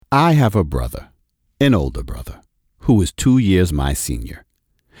I have a brother, an older brother, who is 2 years my senior.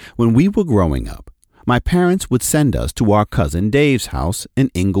 When we were growing up, my parents would send us to our cousin Dave's house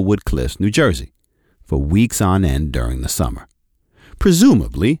in Englewood Cliffs, New Jersey, for weeks on end during the summer.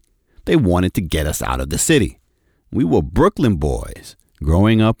 Presumably, they wanted to get us out of the city. We were Brooklyn boys,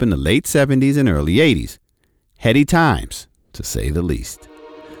 growing up in the late 70s and early 80s. Heady times, to say the least.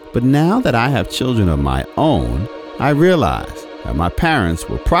 But now that I have children of my own, I realize that my parents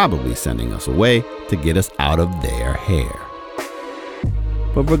were probably sending us away to get us out of their hair.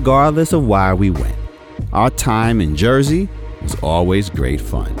 But regardless of why we went, our time in Jersey was always great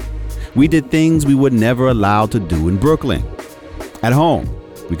fun. We did things we were never allowed to do in Brooklyn. At home,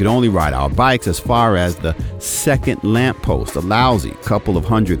 we could only ride our bikes as far as the second lamppost, a lousy couple of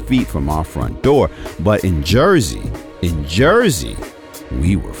 100 feet from our front door. But in Jersey,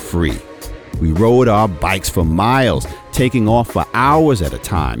 we were free. We rode our bikes for miles, taking off for hours at a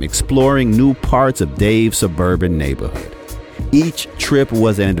time, exploring new parts of Dave's suburban neighborhood. Each trip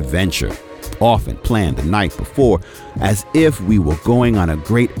was an adventure, often planned the night before, as if we were going on a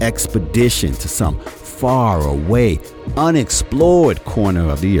great expedition to some far away, unexplored corner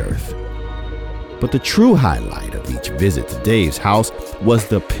of the earth. But the true highlight of each visit to Dave's house was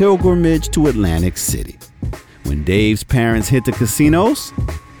the pilgrimage to Atlantic City. When Dave's parents hit the casinos,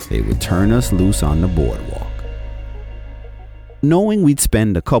 they would turn us loose on the boardwalk. Knowing we'd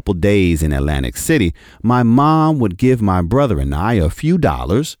spend a couple days in Atlantic City, my mom would give my brother and I a few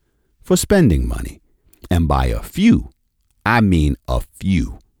dollars for spending money. And by a few, I mean a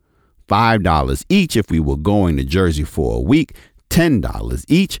few. $5 each if we were going to Jersey for a week, $10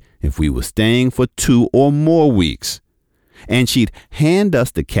 each if we were staying for 2 or more weeks. And she'd hand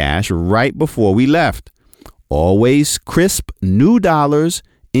us the cash right before we left. Always crisp new dollars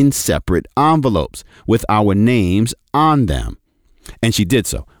in separate envelopes with our names on them. And she did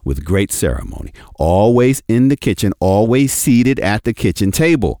so with great ceremony, always in the kitchen, always seated at the kitchen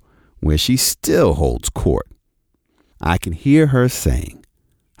table, where she still holds court. I can hear her saying,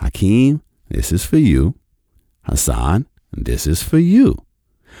 "Hakeem, this is for you. Hassan, this is for you."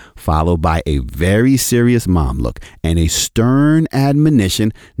 Followed by a very serious mom look and a stern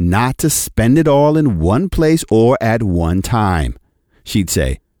admonition not to spend it all in one place or at one time. She'd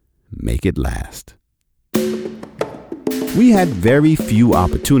say, "Make it last." We had very few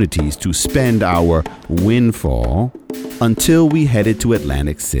opportunities to spend our windfall until we headed to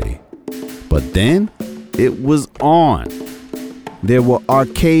Atlantic City. But then it was on. There were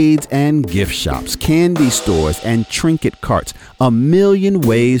arcades and gift shops, candy stores and trinket carts, a million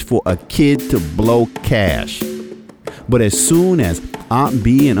ways for a kid to blow cash. But as soon as Aunt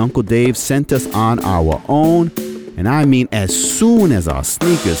Bee and Uncle Dave sent us on our own, and I mean as soon as our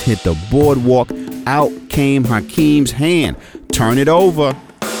sneakers hit the boardwalk, out came Hakeem's hand. "Turn it over."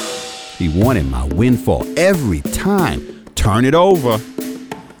 He wanted my windfall every time. "Turn it over."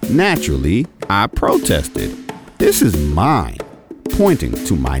 Naturally, I protested. "This is mine," pointing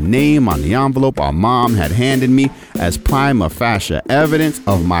to my name on the envelope our mom had handed me as prima facie evidence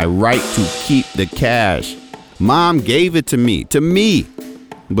of my right to keep the cash. Mom gave it to me.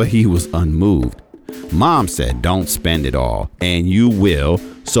 But he was unmoved. Mom said, "Don't spend it all, and you will,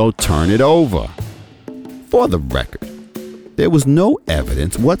 so turn it over." For the record, there was no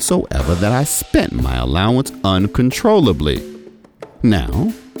evidence whatsoever that I spent my allowance uncontrollably.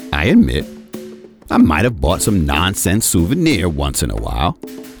 Now, I admit, I might have bought some nonsense souvenir once in a while.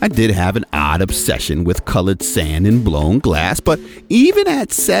 I did have an odd obsession with colored sand and blown glass, but even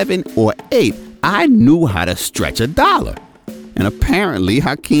at 7 or 8, I knew how to stretch $1. And apparently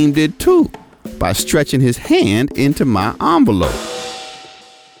Hakeem did too, by stretching his hand into my envelope.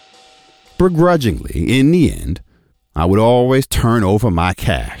 Begrudgingly, in the end, I would always turn over my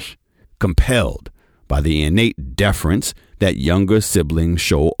cash, compelled by the innate deference that younger siblings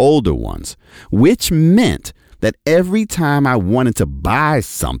show older ones, which meant that every time I wanted to buy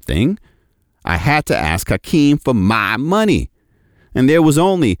something, I had to ask Hakeem for my money. And there was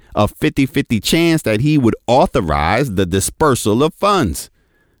only a 50-50 chance that he would authorize the dispersal of funds.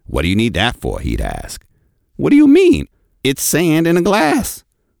 "What do you need that for?" he'd ask. "What do you mean? It's sand in a glass."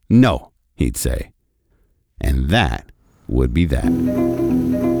 "No," he'd say. And that would be that.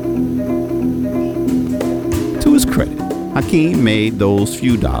 To his credit, Hakeem made those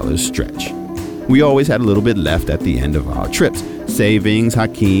few dollars stretch. We always had a little bit left at the end of our trips. Savings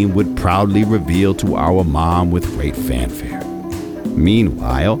Hakeem would proudly reveal to our mom with great fanfare.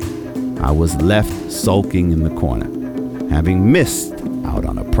 Meanwhile, I was left sulking in the corner, having missed out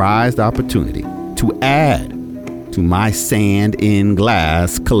on a prized opportunity to add to my sand in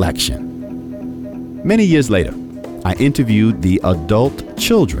glass collection. Many years later, I interviewed the adult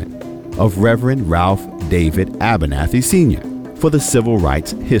children of Reverend Ralph David Abernathy Sr. for the Civil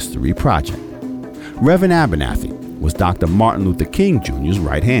Rights History Project. Reverend Abernathy was Dr. Martin Luther King Jr.'s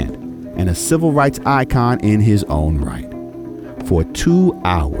right hand and a civil rights icon in his own right. For 2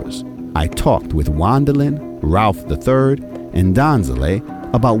 hours, I talked with Wandalyn, Ralph III, and Donzale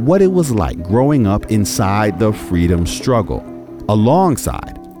about what it was like growing up inside the freedom struggle,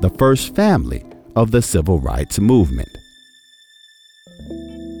 alongside the first family of the civil rights movement.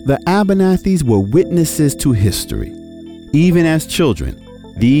 The Abernathys were witnesses to history. Even as children,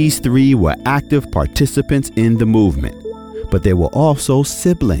 these three were active participants in the movement, but they were also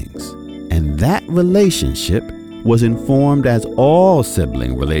siblings, and that relationship was informed, as all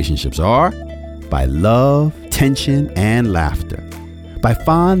sibling relationships are, by love, tension, and laughter, by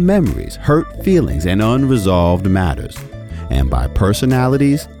fond memories, hurt feelings, and unresolved matters, and by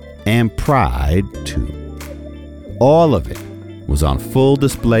personalities and pride too. All of it was on full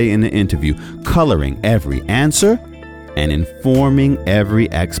display in the interview, coloring every answer and informing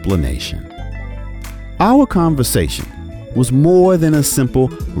every explanation. Our conversation was more than a simple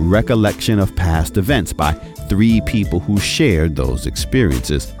recollection of past events by three people who shared those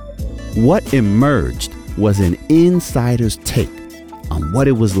experiences. What emerged was an insider's take on what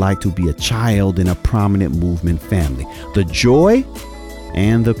it was like to be a child in a prominent movement family, the joy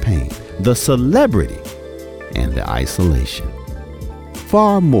and the pain, the celebrity and the isolation.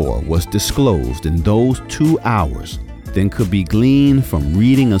 Far more was disclosed in those 2 hours than could be gleaned from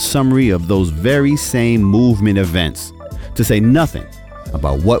reading a summary of those very same movement events, to say nothing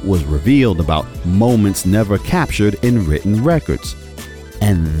about what was revealed about moments never captured in written records.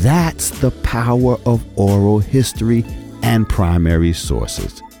 And that's the power of oral history and primary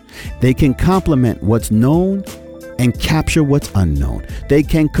sources. They can complement what's known and capture what's unknown. They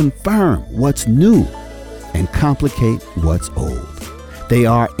can confirm what's new and complicate what's old. They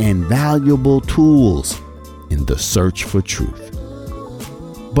are invaluable tools in the search for truth.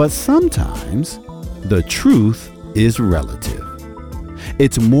 But sometimes the truth is relative.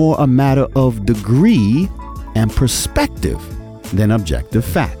 It's more a matter of degree and perspective than objective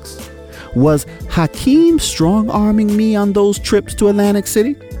facts. Was Hakeem strong-arming me on those trips to Atlantic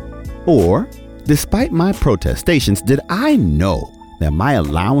City? Or, despite my protestations, did I know that my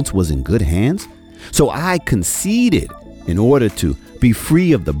allowance was in good hands? So I conceded in order to be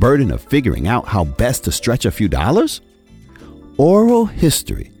free of the burden of figuring out how best to stretch a few dollars? Oral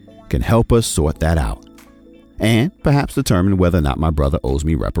history can help us sort that out, and perhaps determine whether or not my brother owes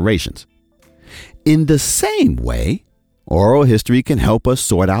me reparations. In the same way, oral history can help us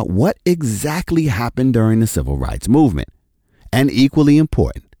sort out what exactly happened during the civil rights movement, and equally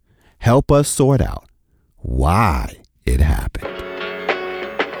important, help us sort out why it happened.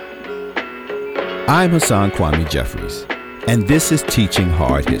 I'm Hassan Kwame Jeffries, and this is Teaching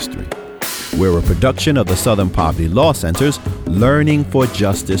Hard History. We're a production of the Southern Poverty Law Center's Learning for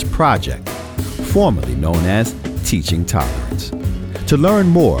Justice Project, formerly known as Teaching Tolerance. To learn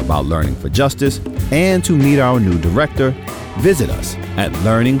more about Learning for Justice and to meet our new director, visit us at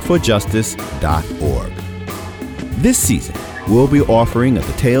learningforjustice.org. This season, we'll be offering a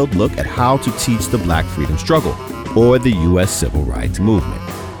detailed look at how to teach the Black freedom struggle, or the U.S. Civil Rights Movement.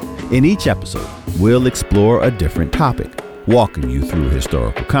 In each episode, we'll explore a different topic, walking you through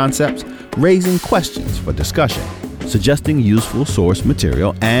historical concepts, raising questions for discussion, suggesting useful source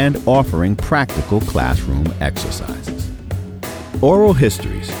material, and offering practical classroom exercises. Oral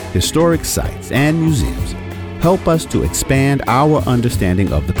histories, historic sites, and museums help us to expand our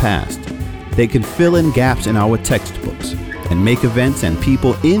understanding of the past. They can fill in gaps in our textbooks and make events and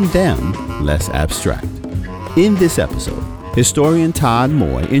people in them less abstract. In this episode, historian Todd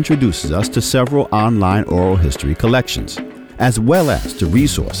Moy introduces us to several online oral history collections, as well as to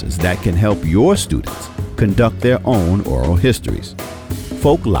resources that can help your students conduct their own oral histories.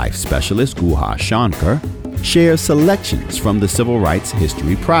 Folk life specialist Guha Shankar shares selections from the Civil Rights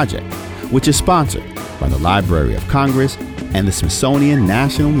History Project, which is sponsored by the Library of Congress and the Smithsonian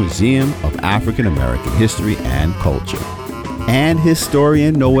National Museum of African American History and Culture. And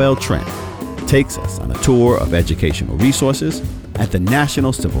historian Noel Trent takes us on a tour of educational resources at the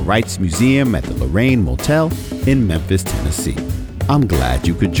National Civil Rights Museum at the Lorraine Motel in Memphis, Tennessee. I'm glad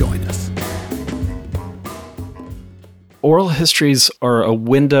you could join us. Oral histories are a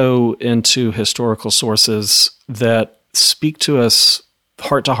window into historical sources that speak to us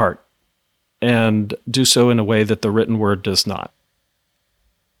heart to heart and do so in a way that the written word does not.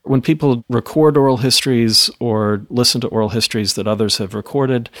 When people record oral histories or listen to oral histories that others have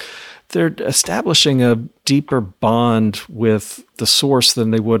recorded, they're establishing a deeper bond with the source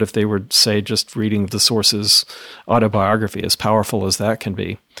than they would if they were, say, just reading the source's autobiography, as powerful as that can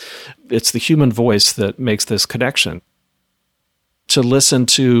be. It's the human voice that makes this connection. To listen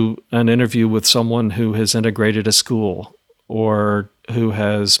to an interview with someone who has integrated a school or who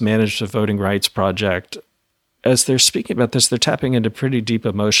has managed a voting rights project, as they're speaking about this, they're tapping into pretty deep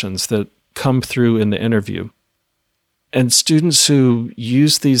emotions that come through in the interview. And students who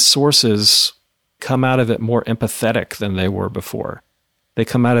use these sources come out of it more empathetic than they were before. They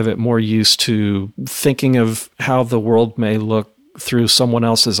come out of it more used to thinking of how the world may look through someone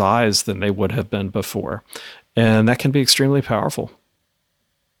else's eyes than they would have been before. And that can be extremely powerful.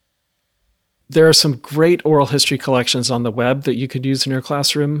 There are some great oral history collections on the web that you could use in your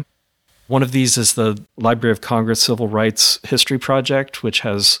classroom. One of these is the Library of Congress Civil Rights History Project, which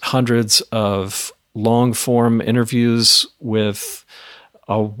has hundreds of long-form interviews with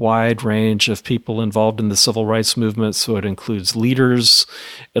a wide range of people involved in the civil rights movement. So it includes leaders.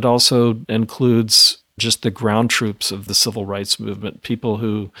 It also includes just the ground troops of the civil rights movement, people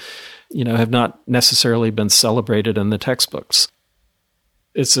who, have not necessarily been celebrated in the textbooks.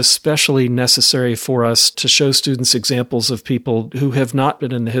 It's especially necessary for us to show students examples of people who have not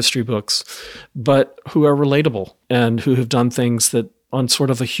been in the history books, but who are relatable and who have done things that on sort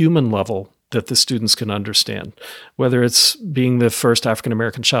of a human level that the students can understand, whether it's being the first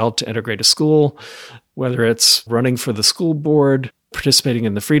African-American child to integrate a school, whether it's running for the school board, participating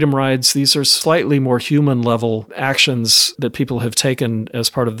in the freedom rides. These are slightly more human level actions that people have taken as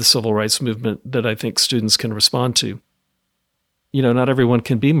part of the civil rights movement that I think students can respond to. Not everyone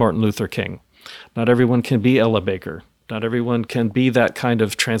can be Martin Luther King. Not everyone can be Ella Baker. Not everyone can be that kind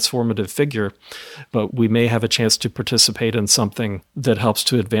of transformative figure, but we may have a chance to participate in something that helps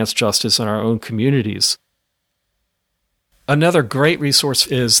to advance justice in our own communities. Another great resource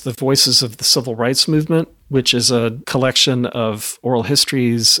is the Voices of the Civil Rights Movement, which is a collection of oral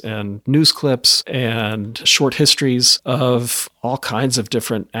histories and news clips and short histories of all kinds of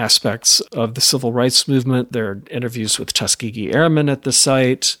different aspects of the civil rights movement. There are interviews with Tuskegee Airmen at the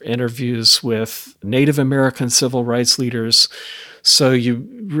site, interviews with Native American civil rights leaders. So you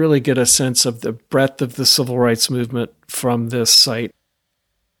really get a sense of the breadth of the civil rights movement from this site.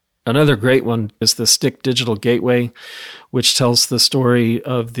 Another great one is the SNCC Digital Gateway, which tells the story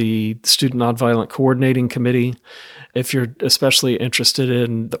of the Student Nonviolent Coordinating Committee. If you're especially interested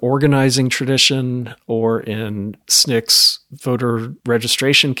in the organizing tradition or in SNCC's voter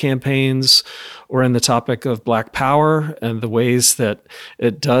registration campaigns or in the topic of Black Power and the ways that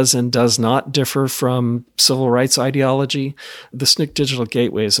it does and does not differ from civil rights ideology, the SNCC Digital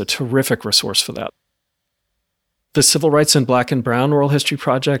Gateway is a terrific resource for that. The Civil Rights in Black and Brown Oral History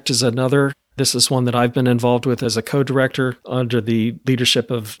Project is another. This is one that I've been involved with as a co-director under the leadership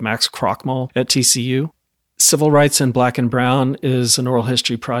of Max Krochmal at TCU. Civil Rights in Black and Brown is an oral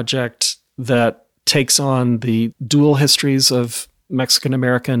history project that takes on the dual histories of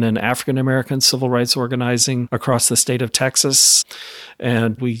Mexican-American and African-American civil rights organizing across the state of Texas.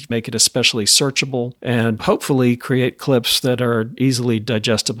 And we make it especially searchable and hopefully create clips that are easily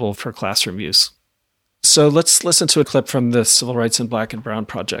digestible for classroom use. So let's listen to a clip from the Civil Rights in Black and Brown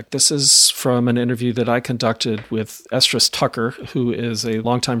Project. This is from an interview that I conducted with Esdras Tucker, who is a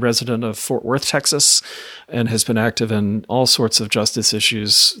longtime resident of Fort Worth, Texas, and has been active in all sorts of justice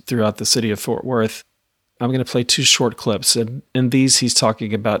issues throughout the city of Fort Worth. I'm going to play two short clips, and in these he's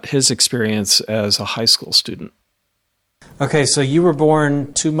talking about his experience as a high school student. Okay, so you were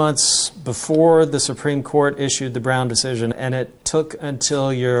born 2 months before the Supreme Court issued the Brown decision, and it took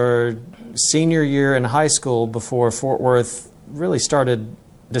until your senior year in high school before Fort Worth really started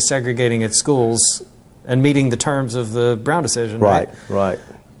desegregating its schools and meeting the terms of the Brown decision, right? Right.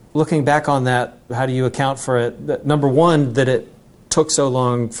 Looking back on that, how do you account for it? That, number one, that it took so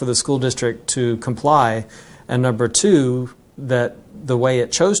long for the school district to comply, and number two, that the way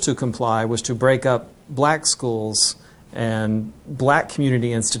it chose to comply was to break up black schools and black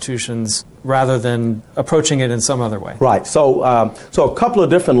community institutions rather than approaching it in some other way. Right. So a couple of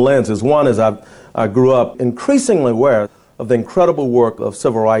different lenses. One is I grew up increasingly aware of the incredible work of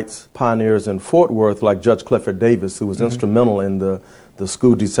civil rights pioneers in Fort Worth, like Judge Clifford Davis, who was instrumental in the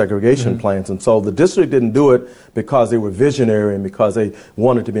school desegregation plans. And so the district didn't do it because they were visionary and because they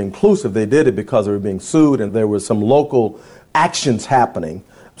wanted to be inclusive. They did it because they were being sued and there were some local actions happening.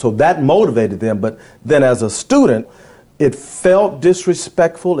 So that motivated them. But then as a student, it felt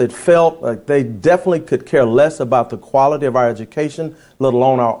disrespectful. It felt like they definitely could care less about the quality of our education, let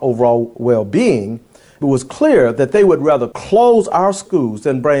alone our overall well-being. it was clear that they would rather close our schools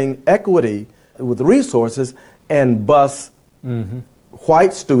than bring equity with the resources and bus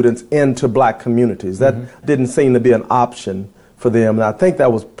white students into black communities. That didn't seem to be an option for them. And I think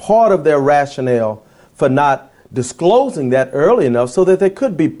that was part of their rationale for not disclosing that early enough so that there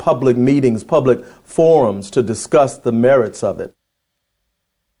could be public meetings, public forums to discuss the merits of it.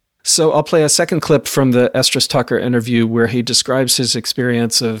 So I'll play a second clip from the Esdras Tucker interview where he describes his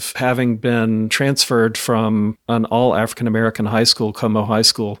experience of having been transferred from an all African-American high school, Como High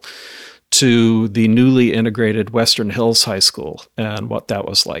School, to the newly integrated Western Hills High School and what that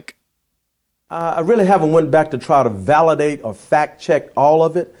was like. I really haven't went back to try to validate or fact check all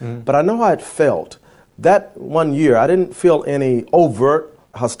of it, but I know how it felt. That one year, I didn't feel any overt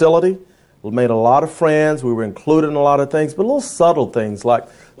hostility. We made a lot of friends. We were included in a lot of things, but little subtle things like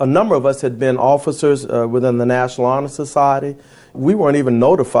a number of us had been officers within the National Honor Society. We weren't even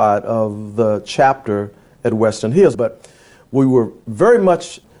notified of the chapter at Western Hills, but we were very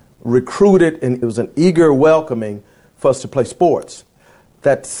much recruited, and it was an eager welcoming for us to play sports.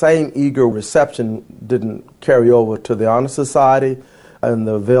 That same eager reception didn't carry over to the Honor Society and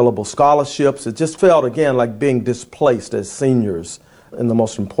the available scholarships. It just felt, again, like being displaced as seniors in the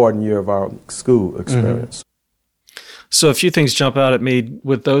most important year of our school experience. So a few things jump out at me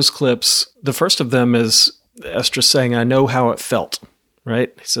with those clips. The first of them is Esdras saying, I know how it felt,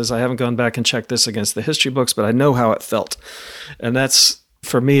 right? He says, I haven't gone back and checked this against the history books, but I know how it felt. And that's,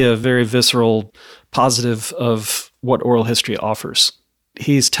 for me, a very visceral positive of what oral history offers.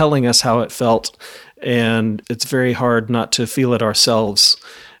 He's telling us how it felt, and it's very hard not to feel it ourselves.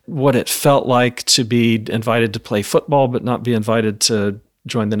 What it felt like to be invited to play football but not be invited to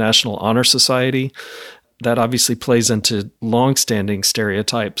join the National Honor Society, that obviously plays into longstanding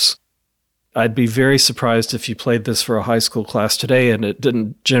stereotypes. I'd be very surprised if you played this for a high school class today and it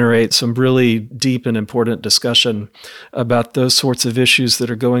didn't generate some really deep and important discussion about those sorts of issues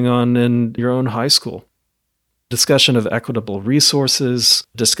that are going on in your own high school. Discussion of equitable resources,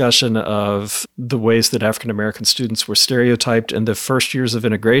 discussion of the ways that African American students were stereotyped in the first years of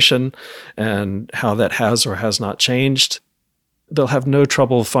integration and how that has or has not changed. They'll have no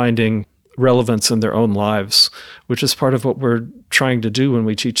trouble finding relevance in their own lives, which is part of what we're trying to do when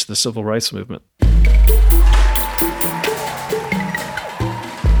we teach the civil rights movement.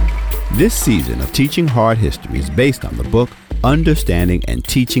 This season of Teaching Hard History is based on the book Understanding and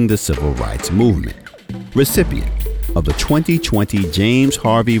Teaching the Civil Rights Movement, recipient of the 2020 James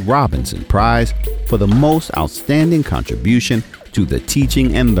Harvey Robinson Prize for the most outstanding contribution to the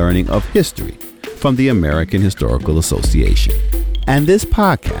teaching and learning of history from the American Historical Association. And this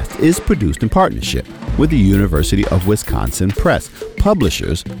podcast is produced in partnership with the University of Wisconsin Press,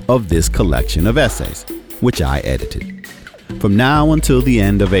 publishers of this collection of essays, which I edited. From now until the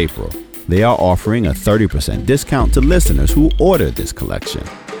end of April, they are offering a 30% discount to listeners who order this collection.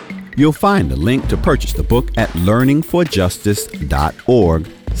 You'll find a link to purchase the book at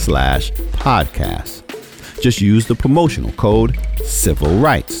learningforjustice.org/podcast. Just use the promotional code Civil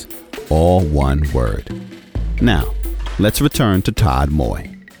Rights, all one word. Now, let's return to Todd Moy.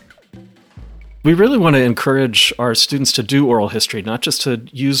 We really want to encourage our students to do oral history, not just to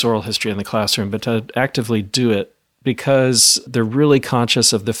use oral history in the classroom, but to actively do it, because they're really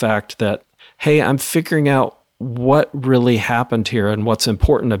conscious of the fact that, hey, I'm figuring out what really happened here and what's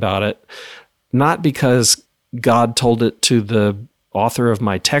important about it, not because God told it to the author of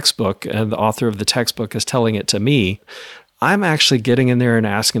my textbook and the author of the textbook is telling it to me. I'm actually getting in there and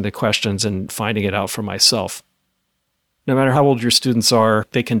asking the questions and finding it out for myself. No matter how old your students are,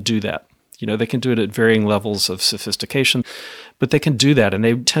 they can do that. You know, they can do it at varying levels of sophistication, but they can do that and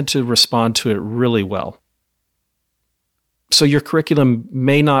they tend to respond to it really well. So your curriculum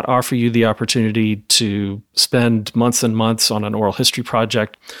may not offer you the opportunity to spend months and months on an oral history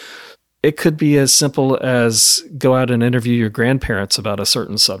project. It could be as simple as go out and interview your grandparents about a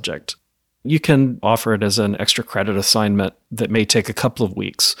certain subject. You can offer it as an extra credit assignment that may take a couple of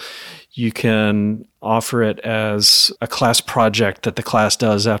weeks. You can offer it as a class project that the class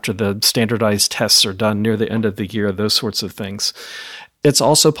does after the standardized tests are done near the end of the year, those sorts of things. It's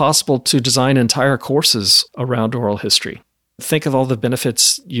also possible to design entire courses around oral history. Think of all the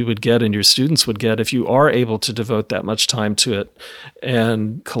benefits you would get and your students would get if you are able to devote that much time to it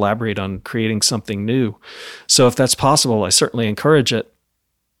and collaborate on creating something new. So if that's possible, I certainly encourage it.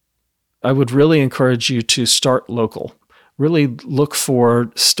 I would really encourage you to start local. Really look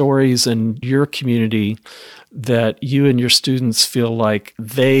for stories in your community that you and your students feel like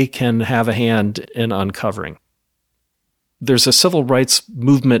they can have a hand in uncovering. There's a civil rights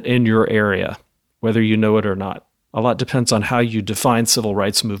movement in your area, whether you know it or not. A lot depends on how you define civil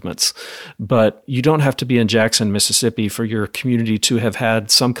rights movements. But you don't have to be in Jackson, Mississippi for your community to have had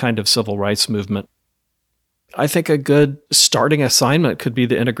some kind of civil rights movement. I think a good starting assignment could be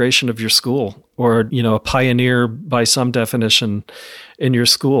the integration of your school, or, a pioneer by some definition in your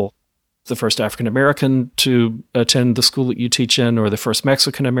school. The first African American to attend the school that you teach in, or the first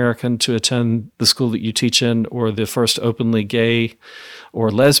Mexican American to attend the school that you teach in, or the first openly gay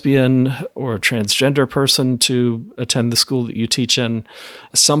or lesbian or transgender person to attend the school that you teach in.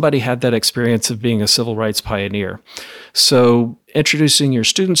 Somebody had that experience of being a civil rights pioneer. So introducing your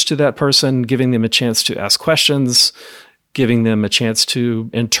students to that person, giving them a chance to ask questions, giving them a chance to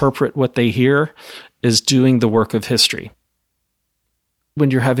interpret what they hear, is doing the work of history. When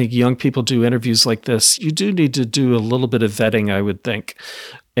you're having young people do interviews like this, you do need to do a little bit of vetting, I would think,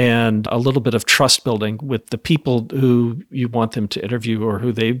 and a little bit of trust building with the people who you want them to interview or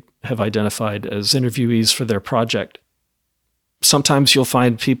who they have identified as interviewees for their project. Sometimes you'll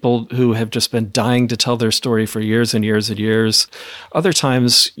find people who have just been dying to tell their story for years and years and years. Other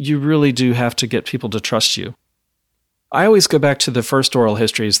times, you really do have to get people to trust you. I always go back to the first oral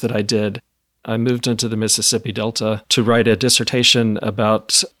histories that I did. I moved into the Mississippi Delta to write a dissertation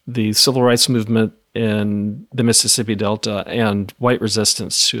about the civil rights movement in the Mississippi Delta and white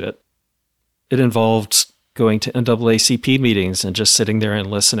resistance to it. It involved going to NAACP meetings and just sitting there and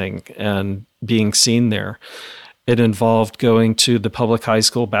listening and being seen there. It involved going to the public high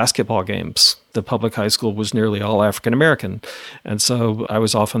school basketball games. The public high school was nearly all African American, and so I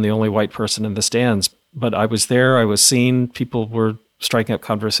was often the only white person in the stands. But I was there, I was seen, people were striking up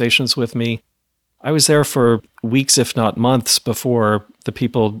conversations with me. I was there for weeks, if not months, before the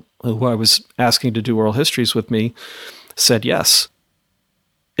people who I was asking to do oral histories with me said yes.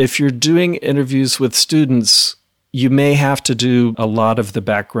 If you're doing interviews with students, you may have to do a lot of the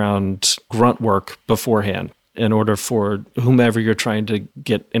background grunt work beforehand in order for whomever you're trying to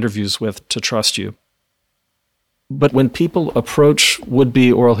get interviews with to trust you. But when people approach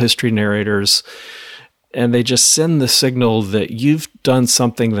would-be oral history narrators, and they just send the signal that you've done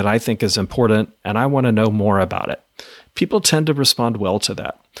something that I think is important and I want to know more about it, people tend to respond well to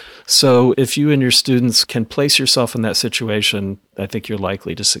that. So if you and your students can place yourself in that situation, I think you're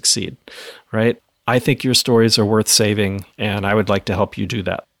likely to succeed, right? I think your stories are worth saving, and I would like to help you do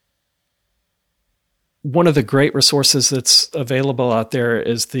that. One of the great resources that's available out there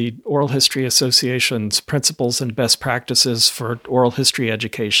is the Oral History Association's Principles and Best Practices for Oral History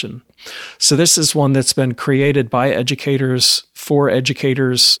Education. So this is one that's been created by educators for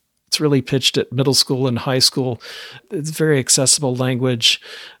educators. It's really pitched at middle school and high school. It's very accessible language,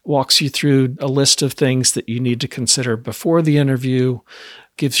 walks you through a list of things that you need to consider before the interview,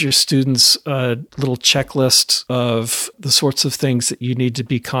 gives your students a little checklist of the sorts of things that you need to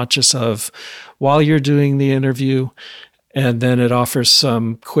be conscious of while you're doing the interview. And then it offers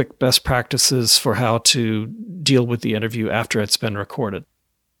some quick best practices for how to deal with the interview after it's been recorded.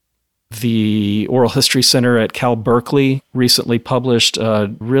 The Oral History Center at Cal Berkeley recently published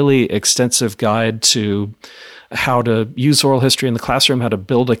a really extensive guide to how to use oral history in the classroom, how to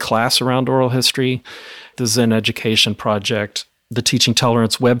build a class around oral history. The Zen Education Project, the Teaching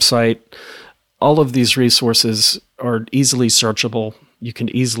Tolerance website, all of these resources are easily searchable. You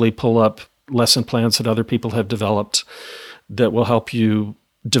can easily pull up lesson plans that other people have developed that will help you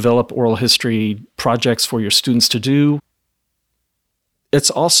develop oral history projects for your students to do. It's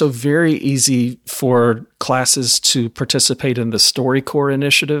also very easy for classes to participate in the StoryCorps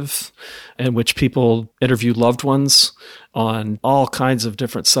initiative, in which people interview loved ones on all kinds of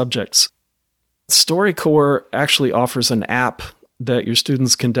different subjects. StoryCorps actually offers an app that your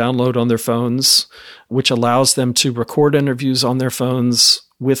students can download on their phones, which allows them to record interviews on their phones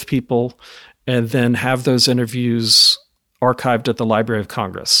with people and then have those interviews archived at the Library of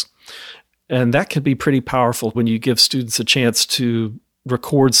Congress. And that can be pretty powerful when you give students a chance to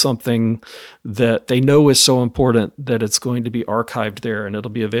record something that they know is so important that it's going to be archived there and it'll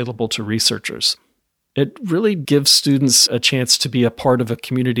be available to researchers. It really gives students a chance to be a part of a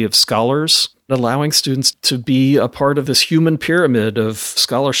community of scholars, allowing students to be a part of this human pyramid of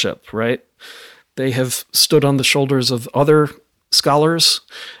scholarship, right? They have stood on the shoulders of other scholars,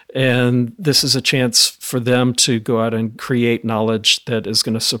 and this is a chance for them to go out and create knowledge that is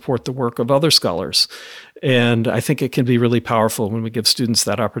going to support the work of other scholars. And I think it can be really powerful when we give students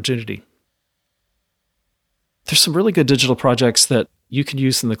that opportunity. There's some really good digital projects that you can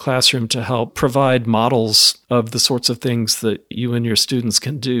use in the classroom to help provide models of the sorts of things that you and your students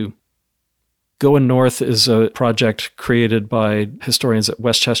can do. Going North is a project created by historians at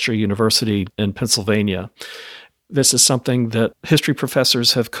West Chester University in Pennsylvania. This is something that history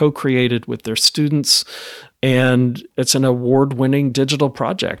professors have co-created with their students. And it's an award-winning digital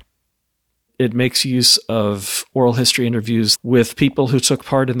project. It makes use of oral history interviews with people who took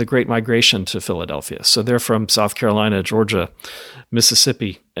part in the Great Migration to Philadelphia. So they're from South Carolina, Georgia,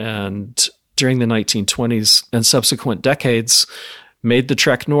 Mississippi, and during the 1920s and subsequent decades, made the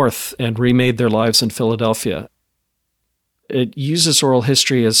trek north and remade their lives in Philadelphia. It uses oral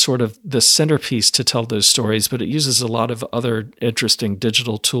history as sort of the centerpiece to tell those stories, but it uses a lot of other interesting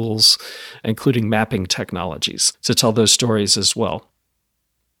digital tools, including mapping technologies, to tell those stories as well.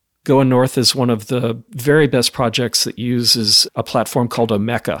 Going North is one of the very best projects that uses a platform called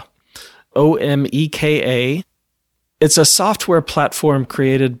Omeka, Omeka. It's a software platform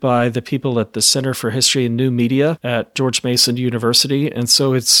created by the people at the Center for History and New Media at George Mason University. And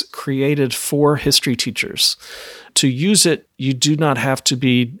so it's created for history teachers. To use it, you do not have to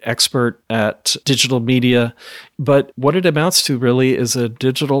be expert at digital media, but what it amounts to really is a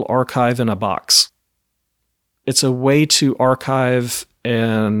digital archive in a box. It's a way to archive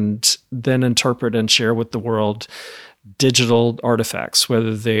and then interpret and share with the world digital artifacts,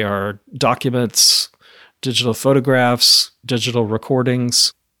 whether they are documents, digital photographs, digital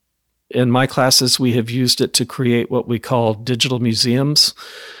recordings. In my classes, we have used it to create what we call digital museums.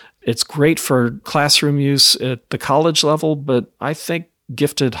 It's great for classroom use at the college level, but I think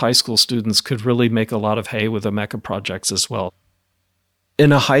gifted high school students could really make a lot of hay with Omeka projects as well.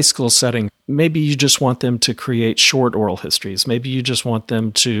 In a high school setting, maybe you just want them to create short oral histories. Maybe you just want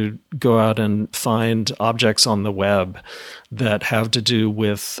them to go out and find objects on the web that have to do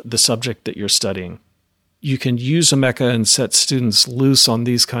with the subject that you're studying. You can use Omeka and set students loose on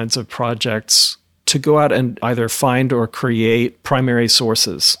these kinds of projects to go out and either find or create primary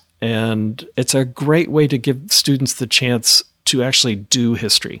sources. And it's a great way to give students the chance to actually do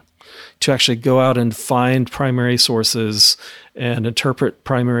history, to actually go out and find primary sources and interpret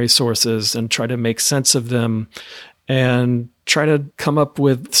primary sources and try to make sense of them and try to come up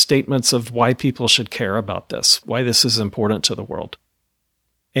with statements of why people should care about this, why this is important to the world.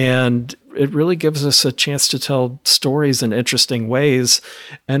 And it really gives us a chance to tell stories in interesting ways,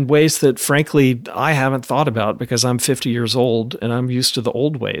 and ways that, frankly, I haven't thought about because I'm 50 years old and I'm used to the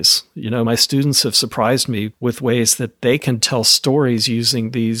old ways. You know, my students have surprised me with ways that they can tell stories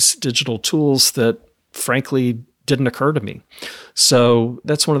using these digital tools that, frankly, didn't occur to me. So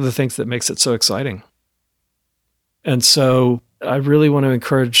that's one of the things that makes it so exciting. And so I really want to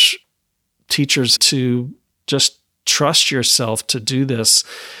encourage teachers to just trust yourself to do this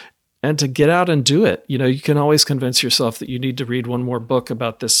and to get out and do it. You know, you can always convince yourself that you need to read one more book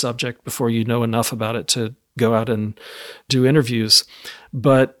about this subject before you know enough about it to go out and do interviews.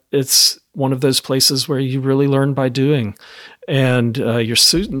 But it's one of those places where you really learn by doing. And your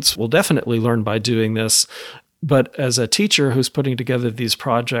students will definitely learn by doing this. But as a teacher who's putting together these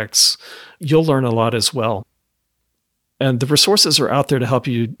projects, you'll learn a lot as well. And the resources are out there to help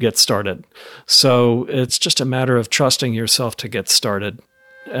you get started. So it's just a matter of trusting yourself to get started.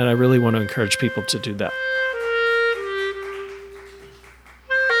 And I really want to encourage people to do that.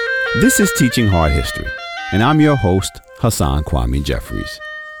 This is Teaching Hard History, and I'm your host, Hassan Kwame Jeffries.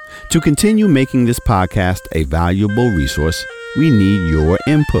 To continue making this podcast a valuable resource, we need your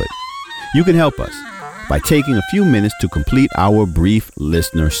input. You can help us by taking a few minutes to complete our brief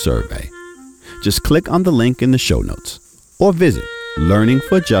listener survey. Just click on the link in the show notes or visit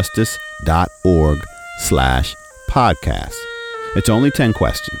learningforjustice.org/podcast. It's only 10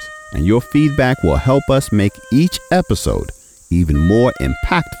 questions, and your feedback will help us make each episode even more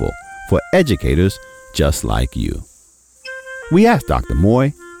impactful for educators just like you. We asked Dr.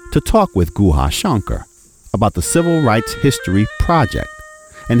 Moy to talk with Guha Shankar about the Civil Rights History Project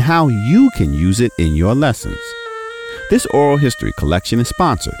and how you can use it in your lessons. This oral history collection is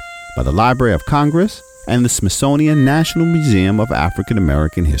sponsored by the Library of Congress and the Smithsonian National Museum of African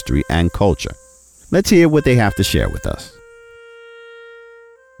American History and Culture. Let's hear what they have to share with us.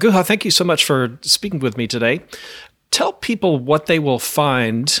 Guha, thank you so much for speaking with me today. Tell people what they will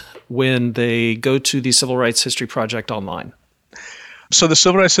find when they go to the Civil Rights History Project online. So the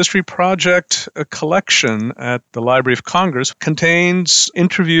Civil Rights History Project collection at the Library of Congress contains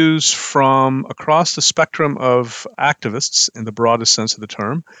interviews from across the spectrum of activists in the broadest sense of the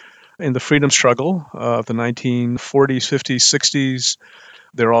term. In the freedom struggle of the 1940s, 50s, 60s,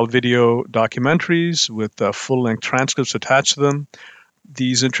 they're all video documentaries with full-length transcripts attached to them.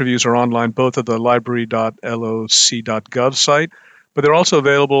 These interviews are online both at the library.loc.gov site, but they're also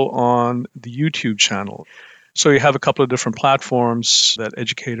available on the YouTube channel. So you have a couple of different platforms that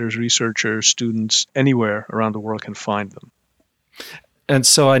educators, researchers, students, anywhere around the world can find them. And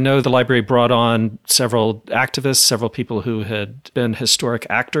so I know the library brought on several activists, several people who had been historic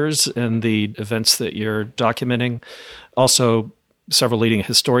actors in the events that you're documenting, also several leading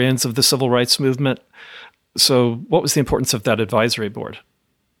historians of the civil rights movement. So what was the importance of that advisory board?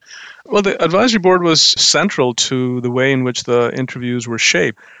 Well, the advisory board was central to the way in which the interviews were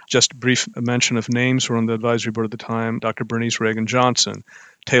shaped. Just a brief mention of names were on the advisory board at the time: Dr. Bernice Reagan Johnson,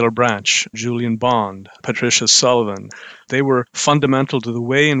 Taylor Branch, Julian Bond, Patricia Sullivan. They were fundamental to the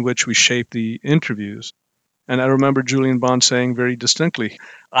way in which we shaped the interviews. And I remember Julian Bond saying very distinctly,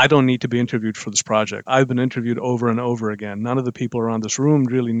 I don't need to be interviewed for this project. I've been interviewed over and over again. None of the people around this room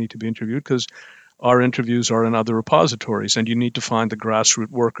really need to be interviewed because our interviews are in other repositories, and you need to find the grassroots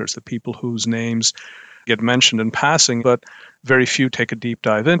workers, the people whose names get mentioned in passing, but very few take a deep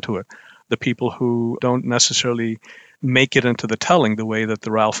dive into it. The people who don't necessarily make it into the telling the way that the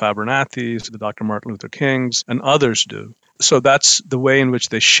Ralph Abernathys, the Dr. Martin Luther Kings, and others do. So that's the way in which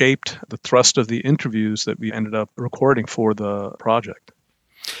they shaped the thrust of the interviews that we ended up recording for the project.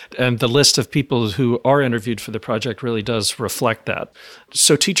 And the list of people who are interviewed for the project really does reflect that.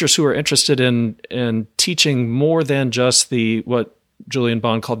 So teachers who are interested in teaching more than just what Julian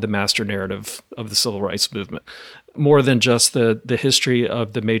Bond called the master narrative of the civil rights movement, more than just the history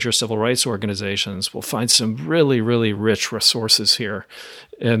of the major civil rights organizations, will find some really, really rich resources here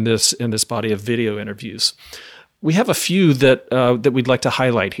in this body of video interviews. We have a few that we'd like to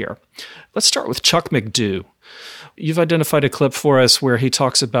highlight here. Let's start with Chuck McDew. You've identified a clip for us where he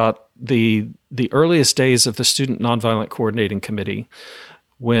talks about the earliest days of the Student Nonviolent Coordinating Committee,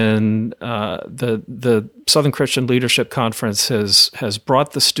 when the Southern Christian Leadership Conference has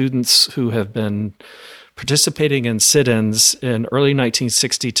brought the students who have been participating in sit-ins in early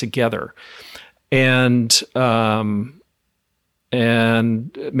 1960 together. And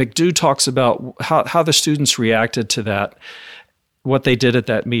McDew talks about how the students reacted to that, what they did at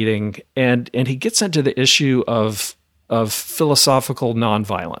that meeting, and he gets into the issue of philosophical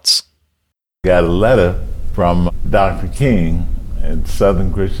nonviolence. Got a letter from Dr. King at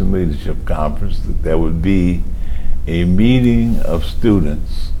Southern Christian Leadership Conference that there would be a meeting of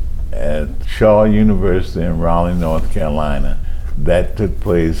students at Shaw University in Raleigh, North Carolina. That took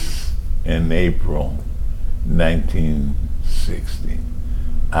place in April 1960.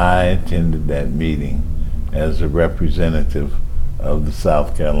 I attended that meeting as a representative of the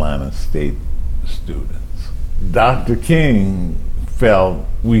South Carolina State students. Dr. King felt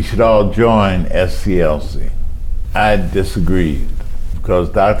we should all join SCLC. I disagreed because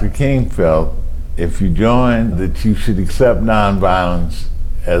Dr. King felt if you join that you should accept nonviolence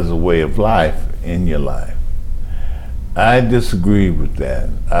as a way of life in your life. I disagreed with that.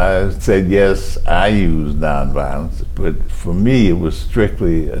 I said, yes, I use nonviolence, but for me it was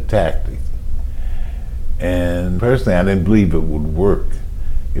strictly a tactic. And personally, I didn't believe it would work.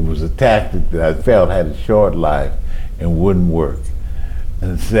 It was a tactic that I felt had a short life and wouldn't work.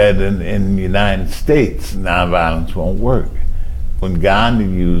 And said in the United States, nonviolence won't work. When Gandhi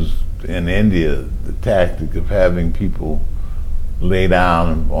used in India the tactic of having people lay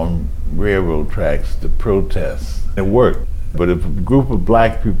down on railroad tracks to protest, it worked. But if a group of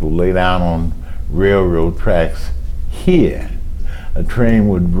black people lay down on railroad tracks here, a train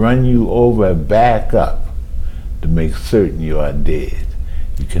would run you over and back up to make certain you are dead.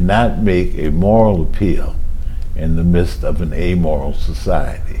 You cannot make a moral appeal in the midst of an amoral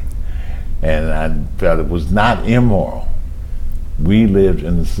society. And I felt it was not immoral. We lived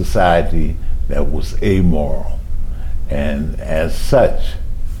in a society that was amoral. And as such,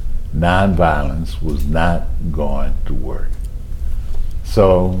 nonviolence was not going to work.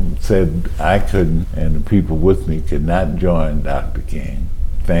 So said I couldn't, and the people with me could not join Dr. King.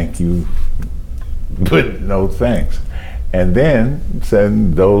 Thank you, but no thanks. And then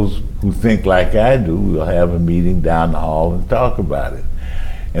said those who think like I do, we'll have a meeting down the hall and talk about it.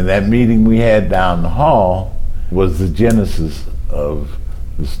 And that meeting we had down the hall was the genesis of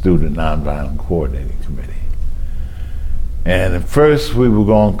the Student Nonviolent Coordinating Committee. And at first we were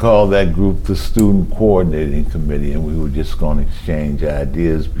going to call that group the Student Coordinating Committee, and we were just going to exchange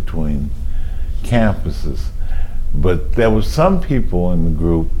ideas between campuses. But there were some people in the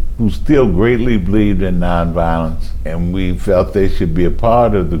group who still greatly believed in nonviolence, and we felt they should be a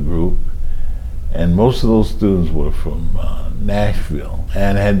part of the group. And most of those students were from Nashville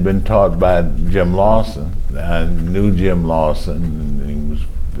and had been taught by Jim Lawson. I knew Jim Lawson, and he was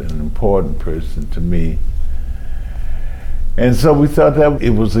an important person to me. And so we thought that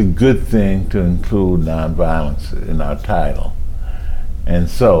it was a good thing to include nonviolence in our title. And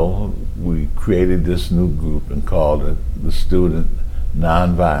so we created this new group and called it the Student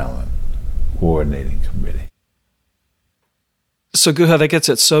Nonviolent Coordinating Committee. So, Guha, that gets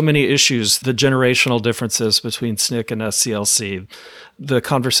at so many issues, the generational differences between SNCC and SCLC, the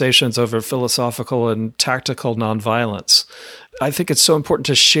conversations over philosophical and tactical nonviolence. I think it's so important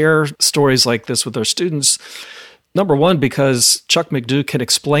to share stories like this with our students. Number one, because Chuck McDough can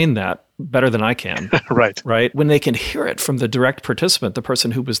explain that better than I can. Right. Right? When they can hear it from the direct participant, the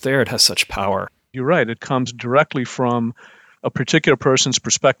person who was there, it has such power. You're right. It comes directly from a particular person's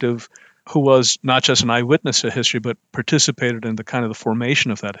perspective who was not just an eyewitness to history, but participated in the kind of the formation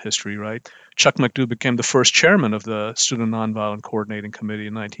of that history, right? Chuck McDough became the first chairman of the Student Nonviolent Coordinating Committee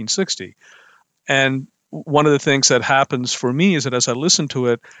in 1960. And one of the things that happens for me is that as I listen to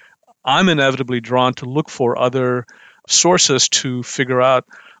it, I'm inevitably drawn to look for other sources to figure out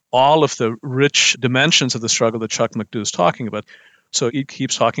all of the rich dimensions of the struggle that Chuck McDough is talking about. So he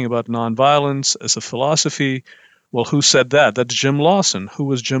keeps talking about nonviolence as a philosophy. Well, who said that? That's Jim Lawson. Who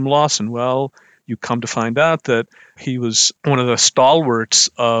was Jim Lawson? Well, you come to find out that he was one of the stalwarts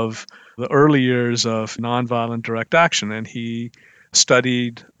of the early years of nonviolent direct action, and he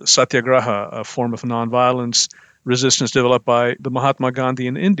studied satyagraha, a form of nonviolence resistance developed by the Mahatma Gandhi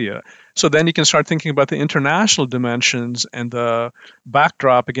in India. So then you can start thinking about the international dimensions and the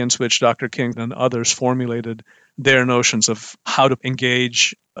backdrop against which Dr. King and others formulated their notions of how to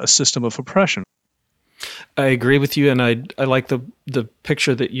engage a system of oppression. I agree with you, and I like the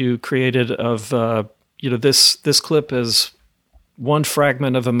picture that you created of this clip is one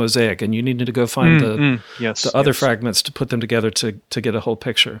fragment of a mosaic, and you needed to go find the other fragments to put them together to get a whole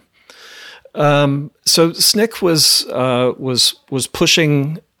picture. So SNCC was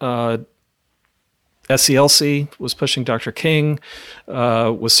pushing SCLC, was pushing Dr. King,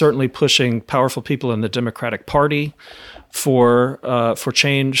 was certainly pushing powerful people in the Democratic Party for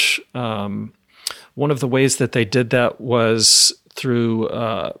change. One of the ways that they did that was through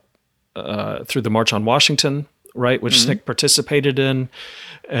the March on Washington, right, which SNCC participated in,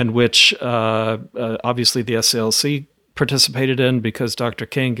 and which obviously the SCLC participated in because Dr.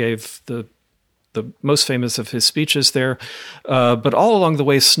 King gave the most famous of his speeches there. But all along the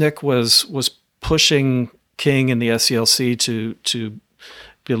way, SNCC was pushing King and the SCLC to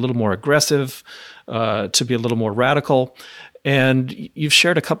be a little more aggressive, to be a little more radical. And you've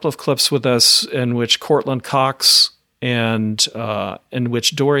shared a couple of clips with us in which Courtland Cox and in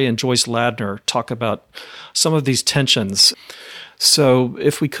which Dory and Joyce Ladner talk about some of these tensions. So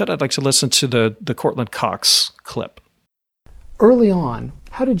if we could, I'd like to listen to the Courtland Cox clip. Early on,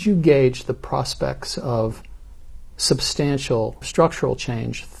 how did you gauge the prospects of substantial structural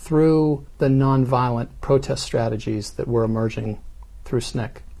change through the nonviolent protest strategies that were emerging through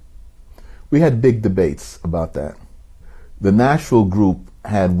SNCC? We had big debates about that. The Nashville group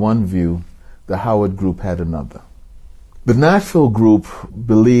had one view, the Howard group had another. The Nashville group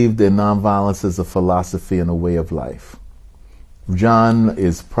believed in nonviolence as a philosophy and a way of life. John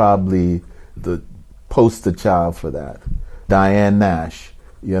is probably the poster child for that. Diane Nash,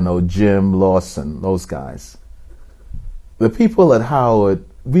 Jim Lawson, those guys. The people at Howard,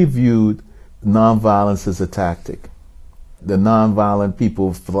 we viewed nonviolence as a tactic. The nonviolent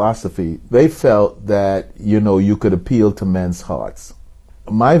people philosophy, they felt that, you could appeal to men's hearts.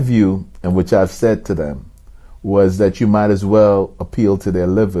 My view, and which I've said to them, was that you might as well appeal to their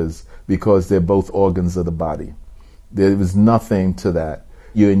livers because they're both organs of the body. There was nothing to that.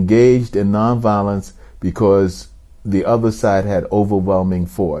 You engaged in nonviolence because the other side had overwhelming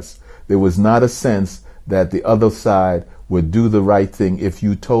force. There was not a sense that the other side would do the right thing if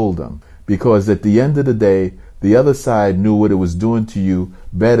you told them. Because at the end of the day, the other side knew what it was doing to you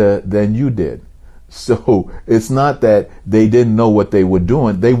better than you did. So it's not that they didn't know what they were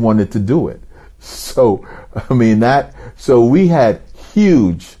doing, they wanted to do it. So, so we had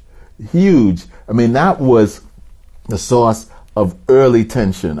huge, that was the source of early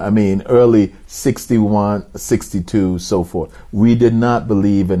tension. Early 61, 62, so forth. We did not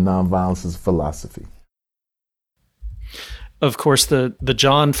believe in nonviolence as a philosophy. Of course, the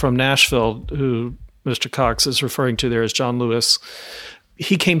John from Nashville, who Mr. Cox is referring to there as John Lewis,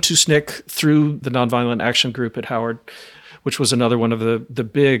 he came to SNCC through the Nonviolent Action Group at Howard, which was another one of the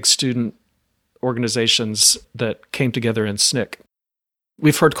big student organizations that came together in SNCC.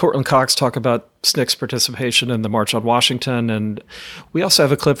 We've heard Courtland Cox talk about SNCC's participation in the March on Washington, and we also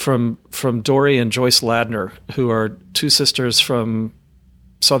have a clip from Dory and Joyce Ladner, who are two sisters from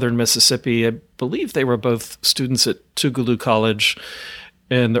southern Mississippi. I believe they were both students at Tougaloo College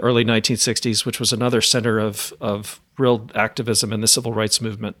in the early 1960s, which was another center of real activism in the civil rights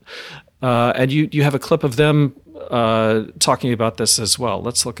movement. And you have a clip of them talking about this as well.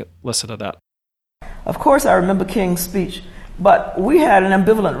 Let's listen to that. Of course, I remember King's speech, but we had an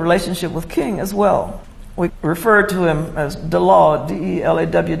ambivalent relationship with King as well. We referred to him as Delawd,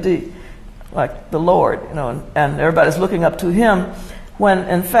 D-E-L-A-W-D, like the Lord, and everybody's looking up to him, when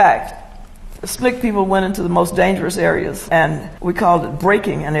in fact, SNCC people went into the most dangerous areas, and we called it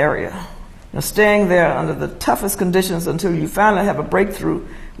breaking an area. Staying there under the toughest conditions until you finally have a breakthrough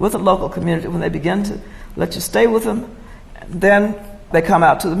with the local community. When they begin to let you stay with them, then they come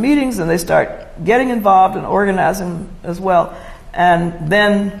out to the meetings and they start getting involved and organizing as well. And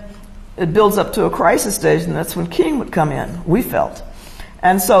then it builds up to a crisis stage, and that's when King would come in, we felt.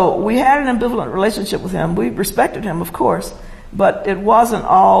 And so we had an ambivalent relationship with him. We respected him, of course, but it wasn't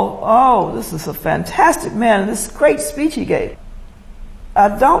all, oh, this is a fantastic man, and this great speech he gave.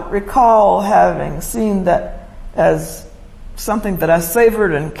 I don't recall having seen that as something that I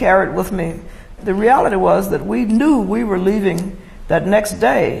savored and carried with me. The reality was that we knew we were leaving that next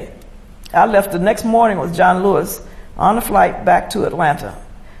day. I left the next morning with John Lewis on a flight back to Atlanta.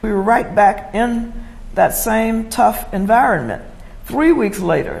 We were right back in that same tough environment. 3 weeks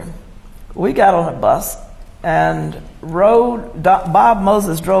later, we got on a bus and rode. Bob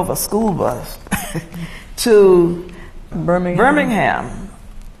Moses drove a school bus to Birmingham,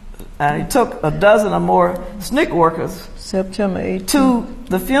 and he took a dozen or more SNCC workers September 18th. to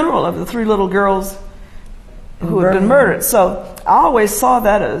the funeral of the 3 little girls who had been murdered. So I always saw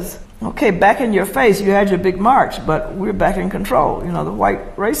that as, okay, back in your face, you had your big march, but we're back in control, the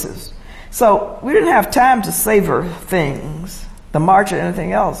white racists. So we didn't have time to savor things, the march or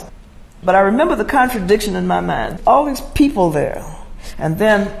anything else. But I remember the contradiction in my mind. All these people there, and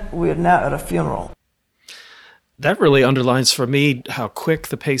then we're now at a funeral. That really underlines for me how quick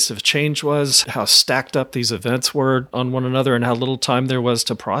the pace of change was, how stacked up these events were on one another, and how little time there was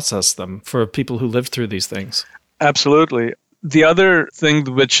to process them for people who lived through these things. Absolutely. The other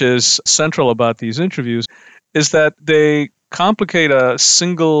thing which is central about these interviews is that they complicate a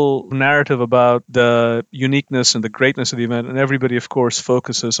single narrative about the uniqueness and the greatness of the event, and everybody, of course,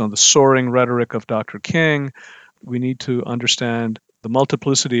 focuses on the soaring rhetoric of Dr. King. We need to understand the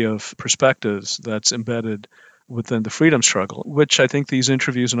multiplicity of perspectives that's embedded within the freedom struggle, which I think these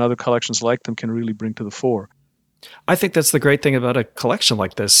interviews and other collections like them can really bring to the fore. I think that's the great thing about a collection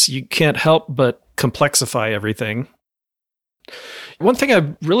like this. You can't help but complexify everything. One thing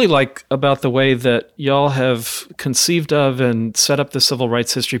I really like about the way that y'all have conceived of and set up the Civil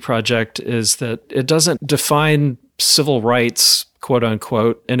Rights History Project is that it doesn't define civil rights, quote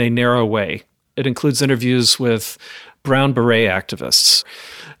unquote, in a narrow way. It includes interviews with Brown Beret activists.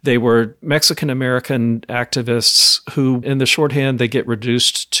 They were Mexican-American activists who, in the shorthand, they get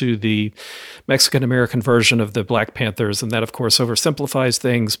reduced to the Mexican-American version of the Black Panthers, and that, of course, oversimplifies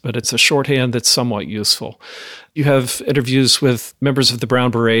things, but it's a shorthand that's somewhat useful. You have interviews with members of the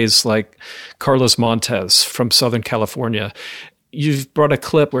Brown Berets like Carlos Montes from Southern California. You've brought a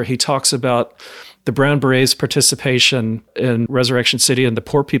clip where he talks about the Brown Berets' participation in Resurrection City and the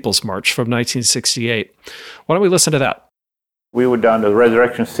Poor People's March from 1968. Why don't we listen to that? We were down to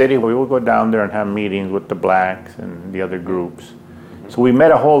Resurrection City. We would go down there and have meetings with the blacks and the other groups. So we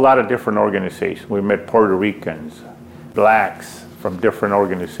met a whole lot of different organizations. We met Puerto Ricans, blacks from different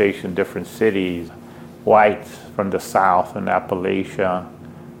organizations, different cities, whites from the South and Appalachia,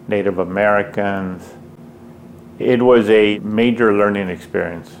 Native Americans. It was a major learning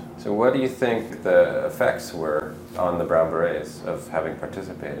experience. So what do you think the effects were on the Brown Berets of having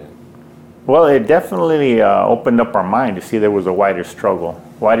participated? Well, it definitely opened up our mind to see there was a wider struggle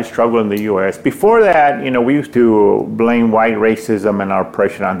in the U.S. Before that, we used to blame white racism and our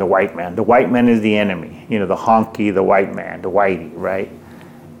oppression on the white man. The white man is the enemy, the honky, the white man, the whitey, right?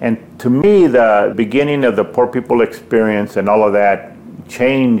 And to me, the beginning of the poor people experience and all of that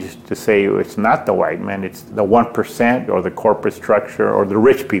changed to say it's not the white man, it's the 1% or the corporate structure or the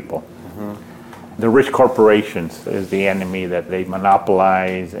rich people. Mm-hmm. The rich corporations is the enemy, that they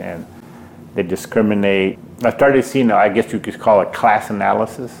monopolize and they discriminate. I started seeing, I guess you could call it class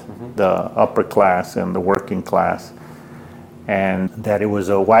analysis, the upper class and the working class, and that it was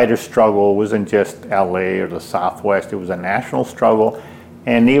a wider struggle. It wasn't just LA or the Southwest, it was a national struggle,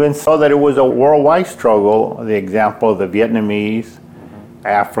 and even so that it was a worldwide struggle. The example of the Vietnamese,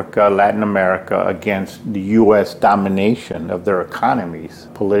 Africa, Latin America against the U.S. domination of their economies,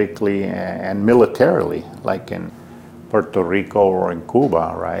 politically and militarily, like in Puerto Rico or in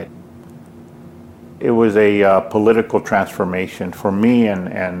Cuba, right? It was a political transformation for me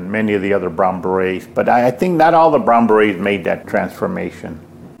and many of the other Brown Berets, but I think not all the Brown Berets made that transformation.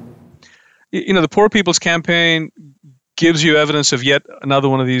 The Poor People's Campaign gives you evidence of yet another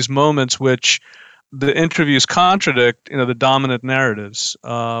one of these moments which the interviews contradict, the dominant narratives,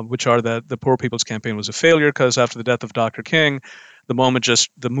 which are that the Poor People's Campaign was a failure because after the death of Dr. King, the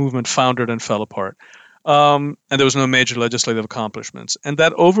movement foundered and fell apart. And there was no major legislative accomplishments. And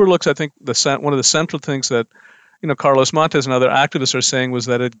that overlooks, I think, one of the central things that Carlos Montes and other activists are saying was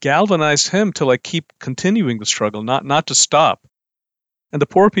that it galvanized him to keep continuing the struggle, not to stop. And the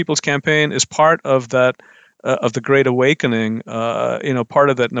Poor People's Campaign is part of that, of the Great Awakening, part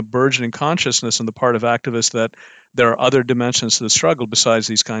of that burgeoning consciousness on the part of activists that there are other dimensions to the struggle besides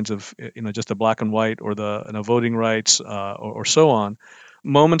these kinds of, just the black and white or the voting rights or so on.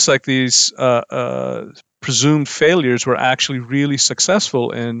 Moments like these presumed failures were actually really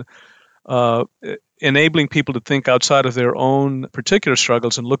successful in enabling people to think outside of their own particular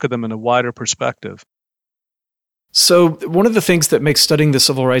struggles and look at them in a wider perspective. So one of the things that makes studying the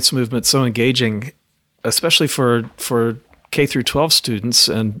civil rights movement so engaging, especially for K through 12 students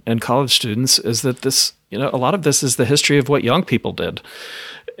and college students, is that this, a lot of this is the history of what young people did.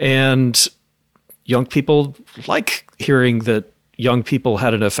 And young people like hearing that young people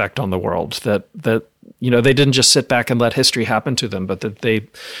had an effect on the world, that they didn't just sit back and let history happen to them, but that they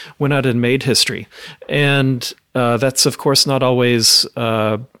went out and made history. And that's, of course, not always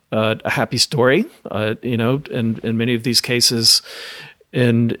a happy story. In many of these cases,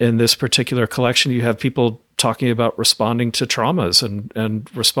 in this particular collection, you have people talking about responding to traumas and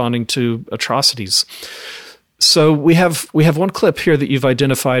responding to atrocities. So we have one clip here that you've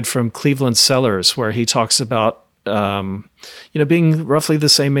identified from Cleveland Sellers, where he talks about being roughly the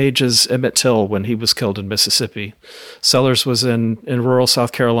same age as Emmett Till when he was killed in Mississippi. Sellers was in rural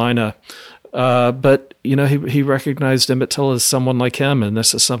South Carolina, but he recognized Emmett Till as someone like him, and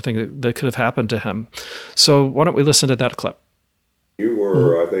this is something that could have happened to him. So why don't we listen to that clip? You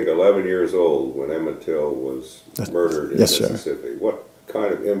were, I think, 11 years old when Emmett Till was murdered in Mississippi. Sir. What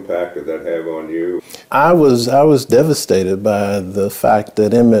kind of impact did that have on you? I was devastated by the fact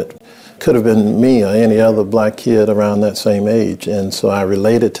that Emmett could have been me or any other black kid around that same age, and so I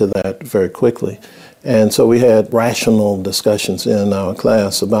related to that very quickly. And so we had rational discussions in our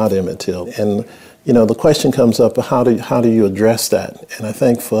class about Emmett Till. And, the question comes up, how do you address that? And I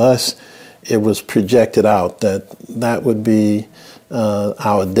think for us, it was projected out that would be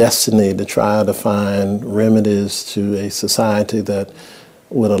our destiny, to try to find remedies to a society that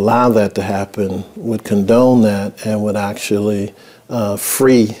would allow that to happen, would condone that, and would actually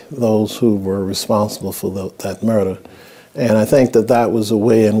free those who were responsible for that murder. And I think that was a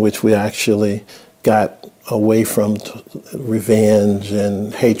way in which we actually got away from revenge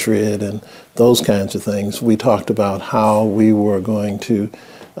and hatred and those kinds of things. We talked about how we were going to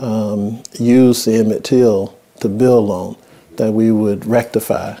use the Emmett Till to build on, that we would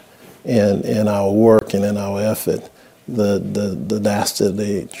rectify in our work and in our effort the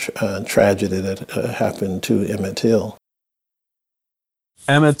dastardly tragedy that happened to Emmett Till.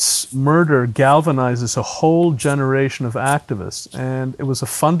 Emmett's murder galvanizes a whole generation of activists, and it was a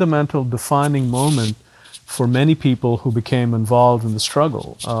fundamental defining moment for many people who became involved in the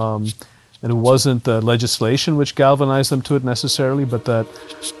struggle. And it wasn't the legislation which galvanized them to it necessarily, but that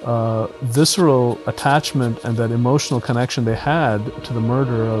visceral attachment and that emotional connection they had to the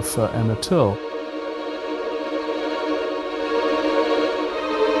murder of Emmett Till.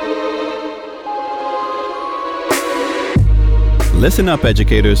 Listen up,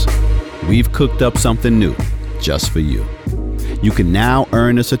 educators. We've cooked up something new just for you. You can now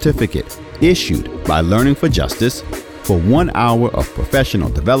earn a certificate issued by Learning for Justice for 1 hour of professional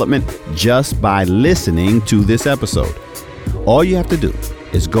development just by listening to this episode. All you have to do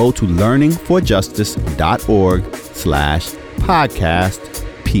is go to learningforjustice.org/podcast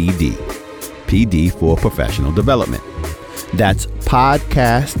PD. PD for professional development. That's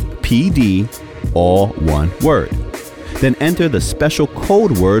podcast PD, all one word. Then enter the special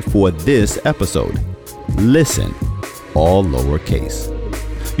code word for this episode. Listen, all lowercase.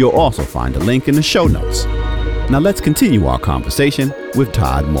 You'll also find a link in the show notes. Now let's continue our conversation with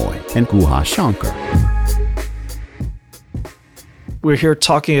Todd Moy and Guha Shankar. We're here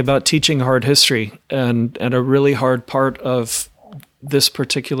talking about teaching hard history, and a really hard part of this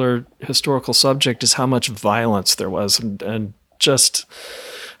particular historical subject is how much violence there was and just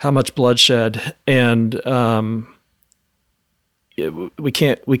how much bloodshed. And we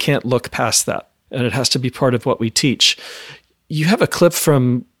can't look past that, and it has to be part of what we teach. You have a clip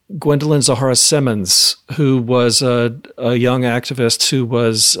from Gwendolyn Zoharah Simmons, who was a young activist who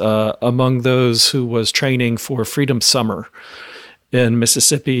was among those who was training for Freedom Summer in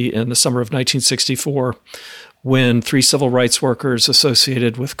Mississippi in the summer of 1964, when 3 civil rights workers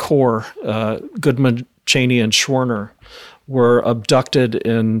associated with CORE, Goodman, Cheney, and Schwerner, were abducted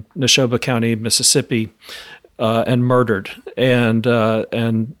in Neshoba County, Mississippi, and murdered. And the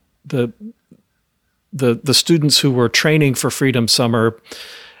students who were training for Freedom Summer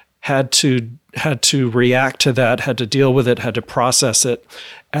had to react to that, had to deal with it, had to process it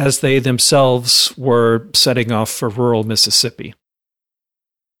as they themselves were setting off for rural Mississippi?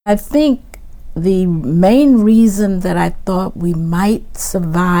 I think the main reason that I thought we might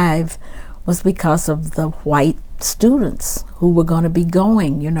survive was because of the white students who were going to be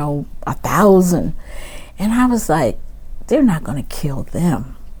going, 1,000. And I was like, they're not going to kill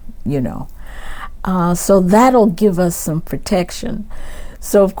them, So that'll give us some protection.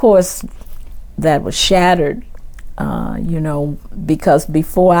 So, of course, that was shattered, because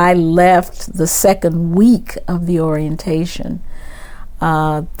before I left the second week of the orientation,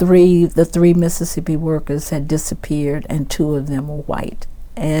 the three Mississippi workers had disappeared, and 2 of them were white.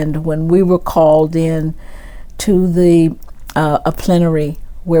 And when we were called in to a plenary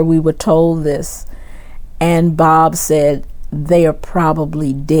where we were told this, and Bob said, they are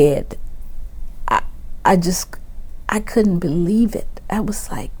probably dead, I couldn't believe it. I was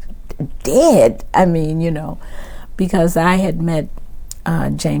like, dead? I mean, because I had met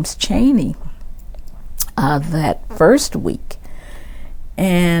James Chaney that first week,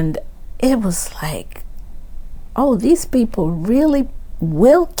 and it was like, oh, these people really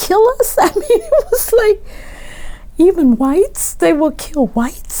will kill us? I mean, it was like, even whites, they will kill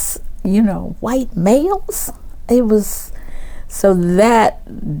whites, white males. It was, so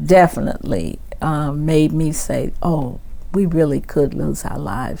that definitely made me say, oh, we really could lose our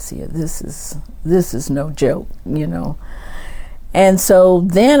lives here. This is no joke, And so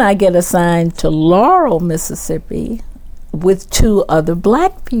then I get assigned to Laurel, Mississippi, with 2 other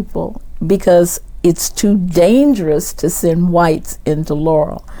black people, because it's too dangerous to send whites into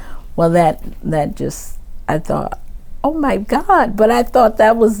Laurel. Well, that just, I thought, oh my God, but I thought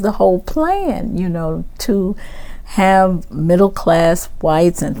that was the whole plan, to have middle-class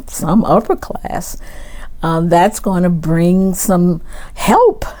whites and some upper class. That's going to bring some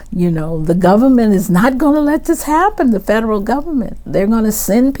help. The government is not going to let this happen, the federal government. They're going to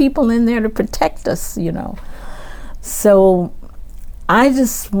send people in there to protect us, So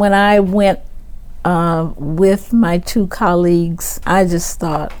when I went with my 2 colleagues, I just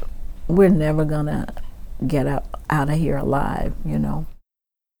thought, we're never going to get out of here alive,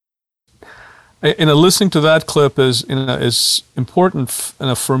 Listening to that clip is important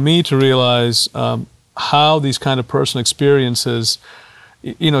for me to realize how these kind of personal experiences,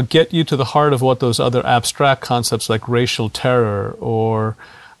 get you to the heart of what those other abstract concepts like racial terror or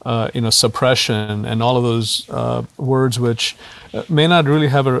suppression and all of those words which may not really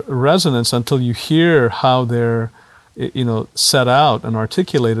have a resonance until you hear how they're set out and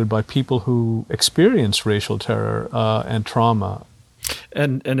articulated by people who experience racial terror and trauma.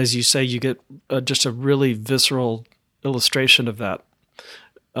 And as you say, you get just a really visceral illustration of that.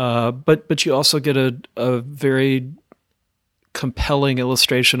 But you also get a very compelling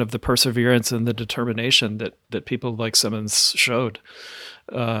illustration of the perseverance and the determination that people like Simmons showed.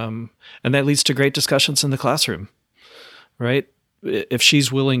 And that leads to great discussions in the classroom, right? If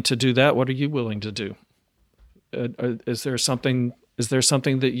she's willing to do that, what are you willing to do? Is there something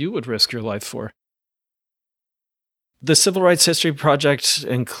that you would risk your life for? The Civil Rights History Project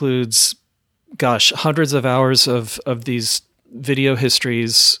includes, hundreds of hours of these video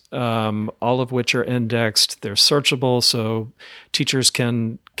histories, all of which are indexed. They're searchable, so teachers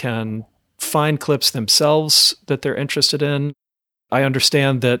can find clips themselves that they're interested in. I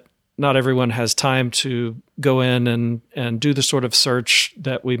understand that not everyone has time to go in and do the sort of search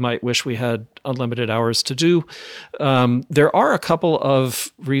that we might wish we had unlimited hours to do. There are a couple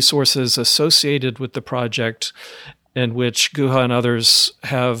of resources associated with the project in which Guha and others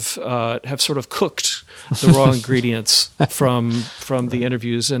have sort of cooked the raw ingredients from the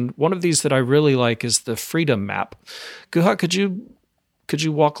interviews. And one of these that I really like is the Freedom Map. Guha, could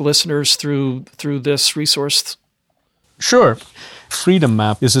you walk listeners through this resource? Sure. Freedom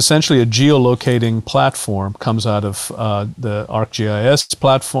Map is essentially a geolocating platform, comes out of the ArcGIS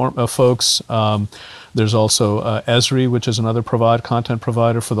platform folks. There's also Esri, which is another content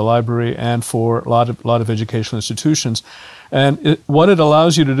provider for the library and for a lot of educational institutions. And what it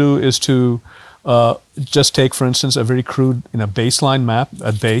allows you to do is to just take, for instance, a very crude baseline map,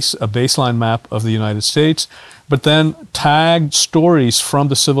 a baseline map of the United States, but then tag stories from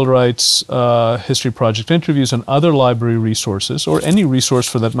the Civil Rights History Project interviews and other library resources, or any resource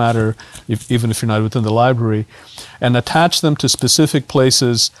for that matter, even if you're not within the library, and attach them to specific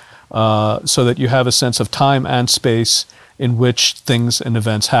places so that you have a sense of time and space in which things and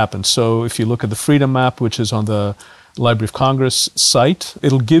events happen. So if you look at the Freedom Map, which is on the Library of Congress site,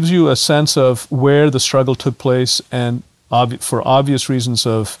 it'll give you a sense of where the struggle took place, and for obvious reasons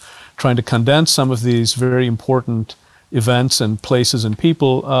of trying to condense some of these very important events and places and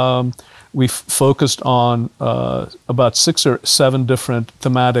people, we focused on about 6 or 7 different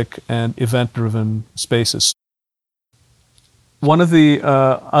thematic and event-driven spaces. One of the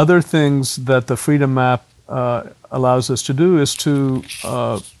other things that the Freedom Map allows us to do is to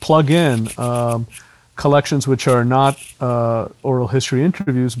plug in collections which are not oral history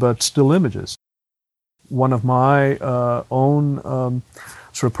interviews, but still images. One of my own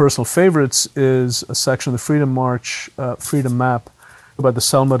sort of personal favorites is a section of the Freedom March, Freedom Map, about the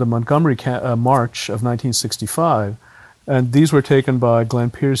Selma to Montgomery March of 1965. And these were taken by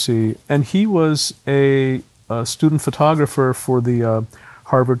Glenn Piercy, and he was a student photographer for the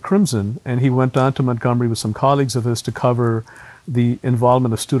Harvard Crimson, and he went down to Montgomery with some colleagues of his to cover the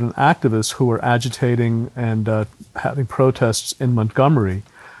involvement of student activists who were agitating and having protests in Montgomery.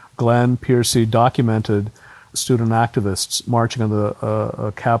 Glenn Piercy documented student activists marching on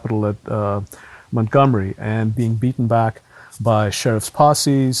the Capitol at Montgomery and being beaten back by sheriff's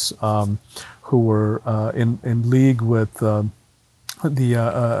posses who were in league with the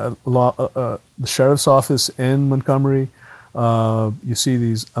sheriff's office in Montgomery. You see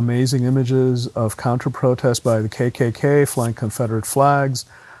these amazing images of counter-protests by the KKK flying Confederate flags,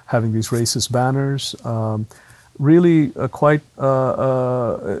 having these racist banners. Really quite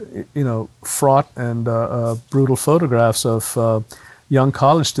fraught and brutal photographs of young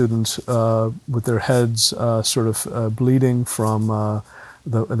college students with their heads sort of bleeding from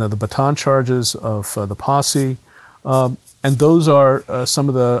the baton charges of the posse. And those are some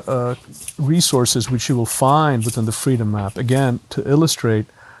of the resources which you will find within the Freedom Map, again, to illustrate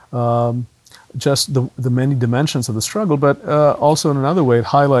just the many dimensions of the struggle, but also in another way, it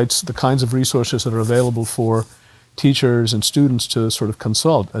highlights the kinds of resources that are available for teachers and students to sort of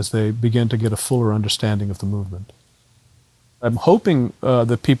consult as they begin to get a fuller understanding of the movement. I'm hoping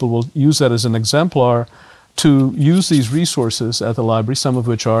that people will use that as an exemplar to use these resources at the library, some of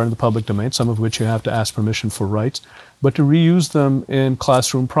which are in the public domain, some of which you have to ask permission for rights, but to reuse them in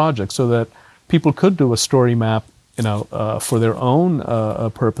classroom projects so that people could do a story map, for their own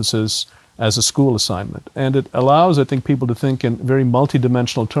purposes as a school assignment. And it allows, I think, people to think in very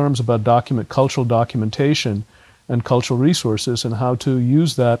multidimensional terms about cultural documentation and cultural resources and how to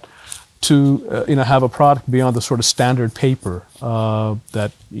use that to have a product beyond the sort of standard paper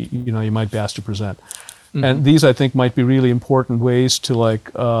that you might be asked to present. Mm-hmm. And these, I think, might be really important ways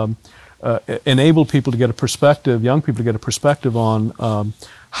to enable people to get a perspective, young people to get a perspective on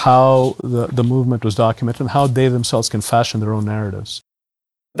how the movement was documented and how they themselves can fashion their own narratives.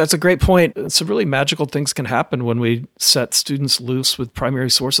 That's a great point. Some really magical things can happen when we set students loose with primary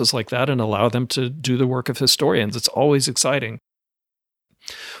sources like that and allow them to do the work of historians. It's always exciting.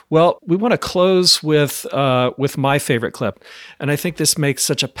 Well, we want to close with my favorite clip, and I think this makes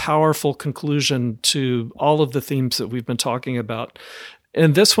such a powerful conclusion to all of the themes that we've been talking about.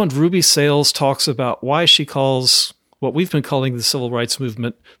 In this one, Ruby Sales talks about why she calls what we've been calling the civil rights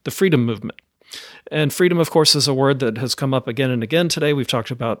movement the freedom movement. And freedom, of course, is a word that has come up again and again today. We've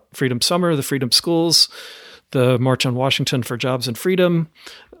talked about Freedom Summer, the Freedom Schools, the March on Washington for Jobs and Freedom.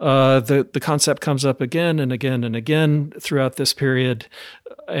 The concept comes up again and again and again throughout this period.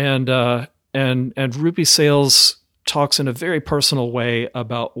 And Ruby Sales talks in a very personal way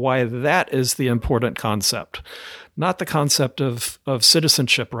about why that is the important concept, not the concept of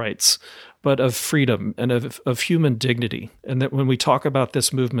citizenship rights, but of freedom and of human dignity. And that when we talk about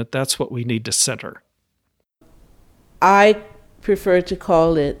this movement, that's what we need to center. I prefer to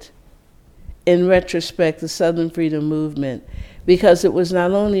call it, in retrospect, the Southern Freedom Movement, because it was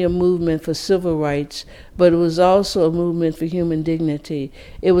not only a movement for civil rights, but it was also a movement for human dignity.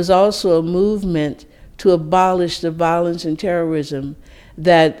 It was also a movement to abolish the violence and terrorism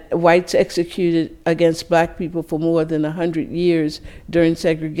that whites executed against black people for more than 100 years during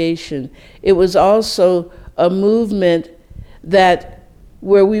segregation. It was also a movement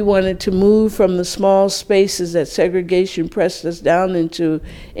where we wanted to move from the small spaces that segregation pressed us down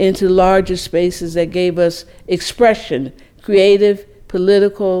into larger spaces that gave us expression, creative,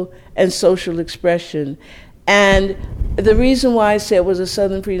 political, and social expression. And the reason why I say it was a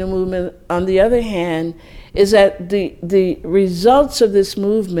Southern Freedom Movement, on the other hand, is that the results of this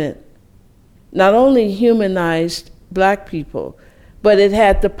movement not only humanized black people, but it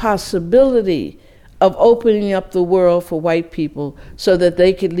had the possibility of opening up the world for white people so that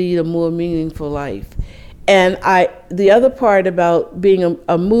they could lead a more meaningful life. And the other part about being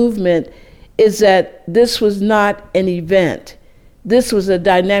a movement is that this was not an event. This was a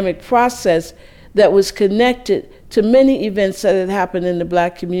dynamic process that was connected to many events that had happened in the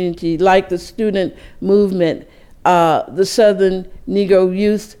black community, like the student movement, the Southern Negro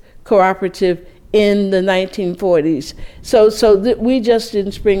Youth Cooperative in the 1940s. So we just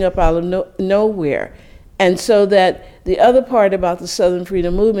didn't spring up out of nowhere. And so that the other part about the Southern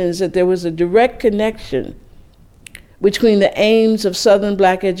Freedom Movement is that there was a direct connection between the aims of Southern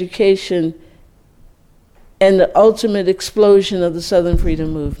black education and the ultimate explosion of the Southern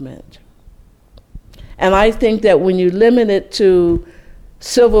Freedom Movement. And I think that when you limit it to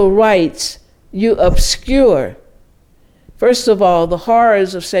civil rights, you obscure, first of all, the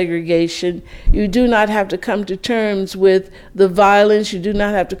horrors of segregation. You do not have to come to terms with the violence. You do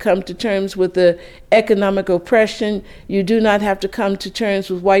not have to come to terms with the economic oppression. You do not have to come to terms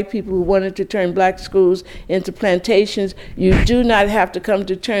with white people who wanted to turn black schools into plantations. You do not have to come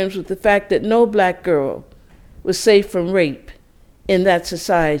to terms with the fact that no black girl was safe from rape in that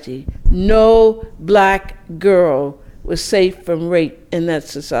society. No black girl was safe from rape in that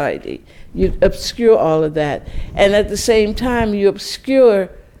society. You obscure all of that. And at the same time, you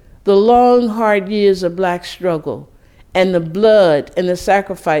obscure the long, hard years of black struggle and the blood and the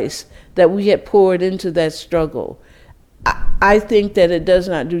sacrifice that we had poured into that struggle. I think that it does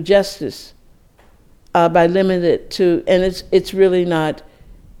not do justice by limiting it to, and it's really not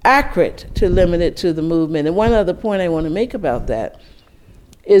accurate to limit it to the movement. And one other point I want to make about that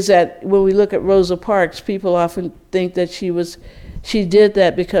is that when we look at Rosa Parks, people often think that she did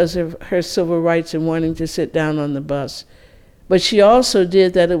that because of her civil rights and wanting to sit down on the bus. But she also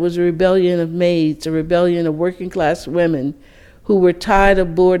did that. It was a rebellion of maids, a rebellion of working class women who were tired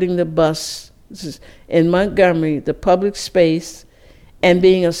of boarding the bus in Montgomery, the public space, and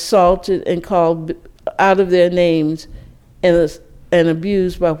being assaulted and called out of their names and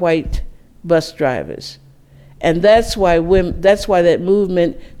abused by white bus drivers. And that's why that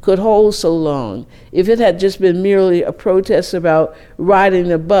movement could hold so long. If it had just been merely a protest about riding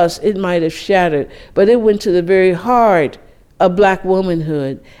the bus, it might have shattered. But it went to the very heart of black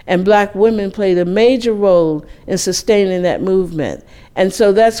womanhood, and black women played a major role in sustaining that movement. And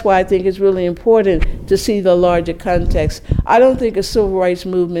so that's why I think it's really important to see the larger context. I don't think a civil rights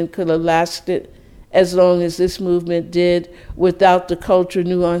movement could have lasted as long as this movement did, without the cultural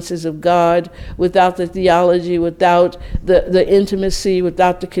nuances of God, without the theology, without the intimacy,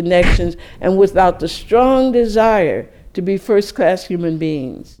 without the connections, and without the strong desire to be first-class human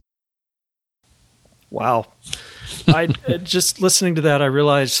beings. Wow. I just listening to that, I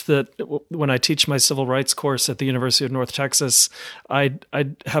realized that when I teach my civil rights course at the University of North Texas, I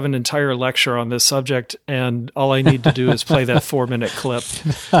have an entire lecture on this subject, and all I need to do is play that 4-minute clip.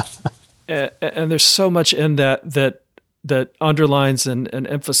 And there's so much in that underlines and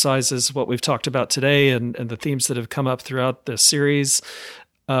emphasizes what we've talked about today and the themes that have come up throughout the series.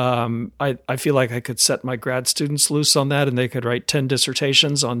 I feel like I could set my grad students loose on that, and they could write 10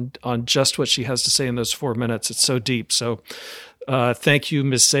 dissertations on just what she has to say in those 4 minutes. It's so deep. So thank you,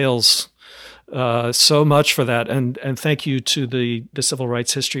 Ms. Sales, so much for that. And thank you to the Civil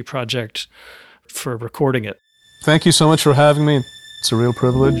Rights History Project for recording it. Thank you so much for having me. It's a real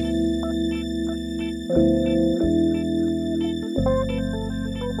privilege.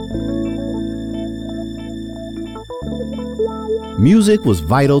 Music was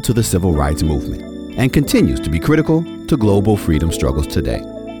vital to the civil rights movement and continues to be critical to global freedom struggles today.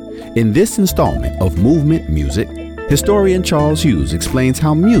 In this installment of Movement Music, historian Charles Hughes explains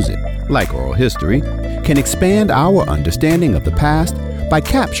how music, like oral history, can expand our understanding of the past by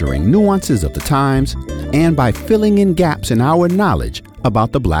capturing nuances of the times and by filling in gaps in our knowledge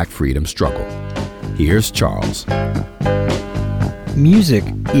about the Black freedom struggle. Here's Charles. Music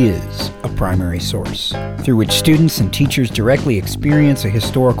is a primary source through which students and teachers directly experience a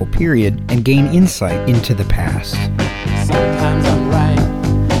historical period and gain insight into the past. Sometimes I'm right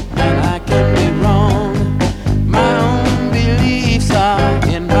and I can be wrong. My own beliefs are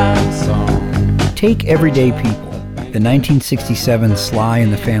in my song. Take Everyday People, the 1967 Sly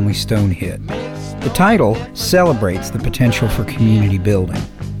and the Family Stone hit. The title celebrates the potential for community building.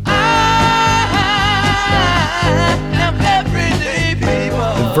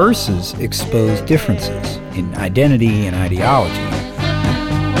 The verses expose differences in identity and ideology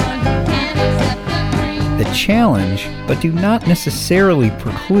that challenge but do not necessarily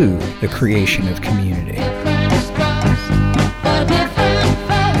preclude the creation of community.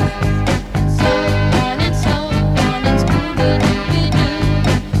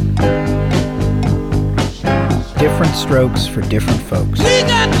 Different strokes for different folks. We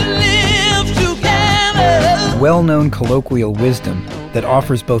got to live together. Well-known colloquial wisdom that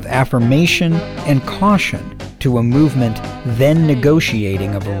offers both affirmation and caution to a movement then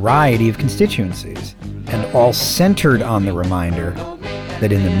negotiating a variety of constituencies, and all centered on the reminder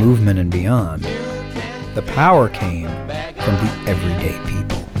that in the movement and beyond, the power came from the everyday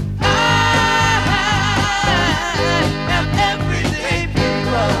people.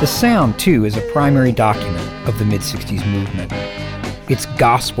 The sound, too, is a primary document of the mid-60s movement. Its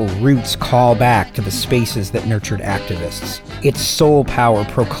gospel roots call back to the spaces that nurtured activists. Its soul power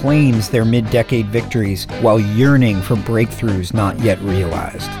proclaims their mid-decade victories while yearning for breakthroughs not yet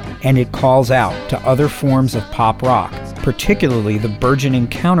realized. And it calls out to other forms of pop rock, particularly the burgeoning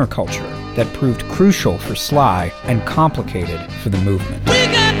counterculture that proved crucial for Sly and complicated for the movement. We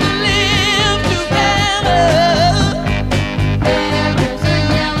got to live together.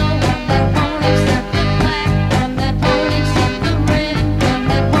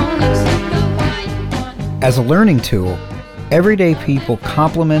 As a learning tool, Everyday People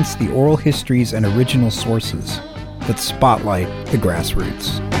complements the oral histories and original sources that spotlight the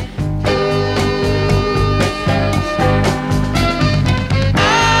grassroots.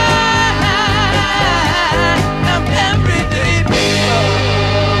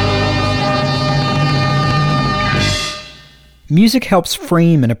 Music helps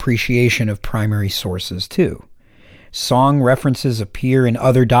frame an appreciation of primary sources, too. Song references appear in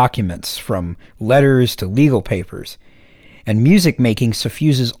other documents, from letters to legal papers. And music making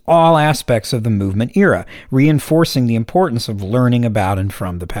suffuses all aspects of the movement era, reinforcing the importance of learning about and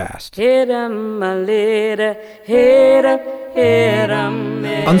from the past.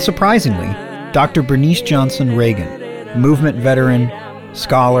 Unsurprisingly, Dr. Bernice Johnson Reagan, movement veteran,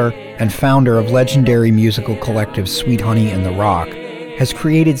 scholar, and founder of legendary musical collective Sweet Honey in the Rock, has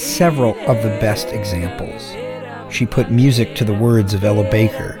created several of the best examples. She put music to the words of Ella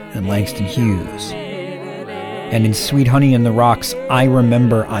Baker and Langston Hughes. And in Sweet Honey in the Rock's I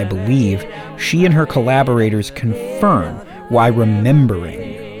Remember, I Believe, she and her collaborators confirm why remembering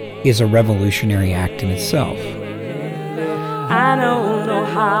is a revolutionary act in itself. I don't know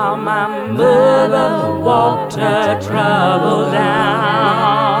how my mother walked her trouble down.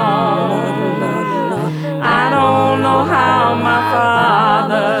 I don't know how my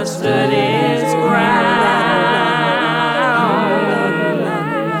father stood his ground.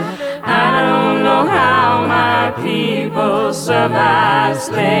 I don't know how my people survived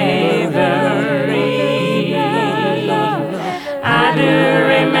slavery. I do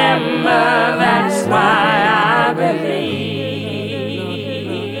remember, that's why I believe.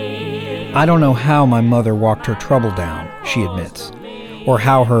 I don't know how my mother walked her trouble down, she admits, or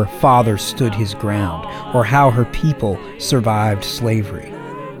how her father stood his ground, or how her people survived slavery.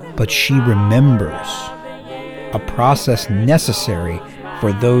 But she remembers, a process necessary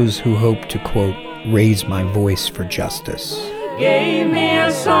for those who hope to, quote, raise my voice for justice. Gave me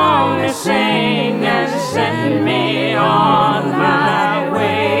a song to sing and sent me on my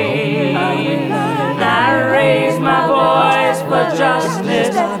way. I raised my voice for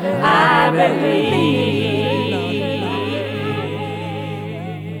justice, I believe.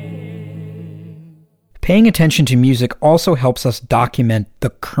 Paying attention to music also helps us document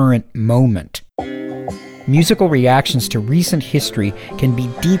the current moment. Musical reactions to recent history can be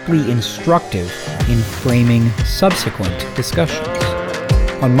deeply instructive in framing subsequent discussions.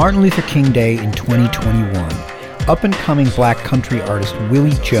 On Martin Luther King Day in 2021, up-and-coming black country artist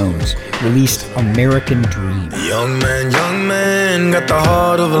Willie Jones released American Dream. Young man, got the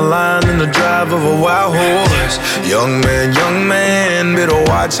heart of a lion and the drive of a wild horse. Young man, better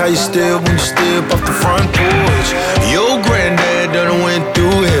watch how you step when you step off the front porch. Your granddad done went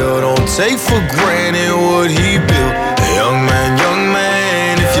through hell, don't take for granted what he built. Young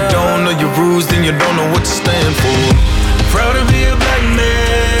man, if you don't know your rules, then you don't know what to stand for. Proud to be a black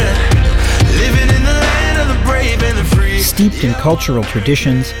man, living in the land of the brave and the free. Steeped in cultural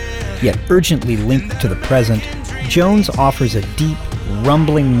traditions, yet urgently linked to the present, Jones offers a deep,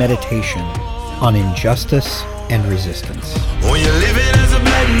 rumbling meditation on injustice and resistance. When you're living as a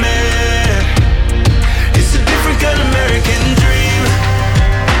black man, it's a different kind of American dream.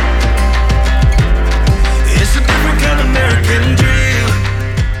 It's a different kind of American dream.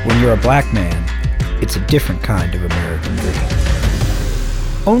 When you're a black man, it's a different kind of American dream.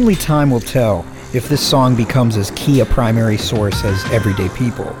 Only time will tell if this song becomes as key a primary source as Everyday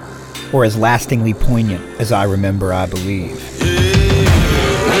People, or as lastingly poignant as I Remember, I Believe.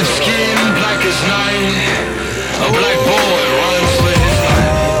 With skin black as night, a black boy runs for his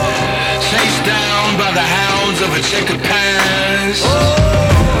life, chased down by the hounds of a checkered past,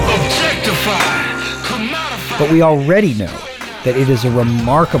 objectified, commodified. But we already know that it is a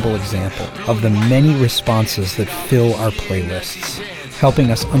remarkable example of the many responses that fill our playlists,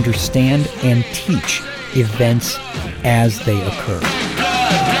 helping us understand and teach events as they occur.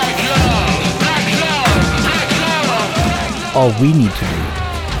 All we need to do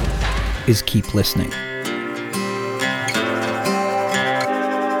is keep listening.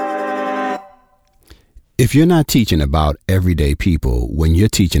 If you're not teaching about everyday people when you're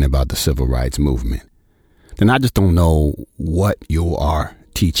teaching about the civil rights movement, then I just don't know what you are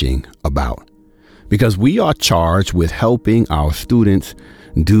teaching about. Because we are charged with helping our students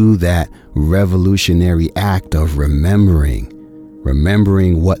do that revolutionary act of remembering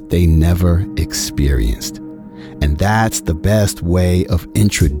what they never experienced. And that's the best way of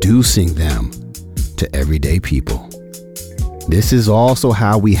introducing them to everyday people. This is also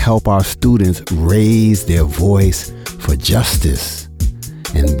how we help our students raise their voice for justice.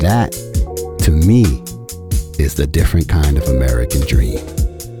 And that, to me, is the different kind of American dream.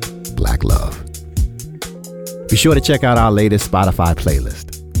 Black love. Be sure to check out our latest Spotify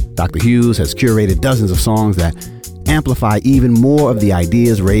playlist. Dr. Hughes has curated dozens of songs that amplify even more of the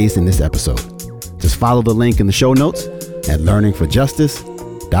ideas raised in this episode. Just follow the link in the show notes at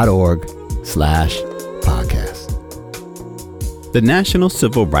learningforjustice.org/podcast. The National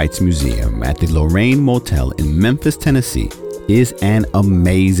Civil Rights Museum at the Lorraine Motel in Memphis, Tennessee is an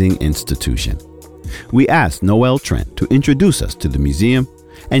amazing institution. We asked Noel Trent to introduce us to the museum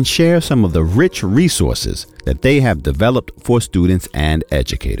and share some of the rich resources that they have developed for students and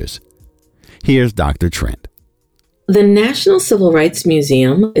educators. Here's Dr. Trent. The National Civil Rights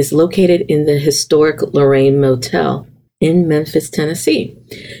Museum is located in the historic Lorraine Motel in Memphis, Tennessee.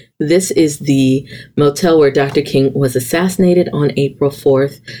 This is the motel where Dr. King was assassinated on April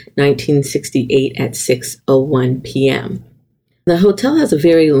 4th, 1968 at 6:01 p.m. The hotel has a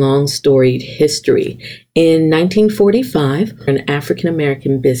very long storied history. In 1945, an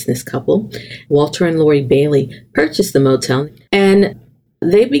African-American business couple, Walter and Lori Bailey, purchased the motel, and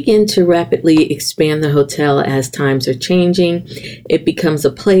they begin to rapidly expand the hotel as times are changing. It becomes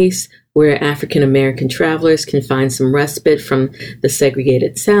a place where African-American travelers can find some respite from the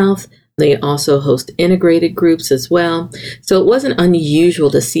segregated South. They also host integrated groups as well. So it wasn't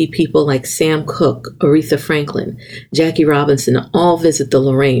unusual to see people like Sam Cooke, Aretha Franklin, Jackie Robinson all visit the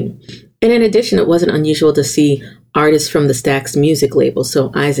Lorraine. And in addition, it wasn't unusual to see artists from the Stax music label,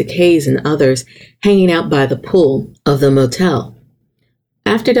 so Isaac Hayes and others, hanging out by the pool of the motel.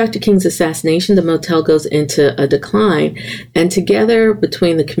 After Dr. King's assassination, the motel goes into a decline, and together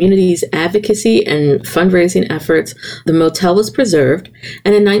between the community's advocacy and fundraising efforts, the motel was preserved.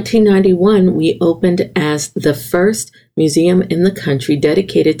 And in 1991, we opened as the first museum in the country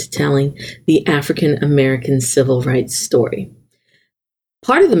dedicated to telling the African American civil rights story.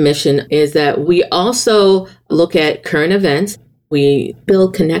 Part of the mission is that we also look at current events. We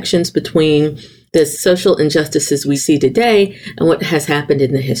build connections between the social injustices we see today and what has happened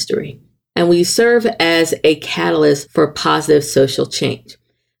in the history. And we serve as a catalyst for positive social change.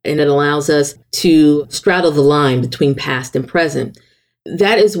 And it allows us to straddle the line between past and present.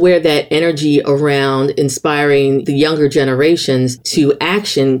 That is where that energy around inspiring the younger generations to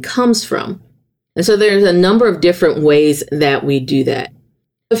action comes from. And so there's a number of different ways that we do that.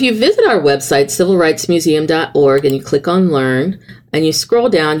 If you visit our website, civilrightsmuseum.org, and you click on Learn, and you scroll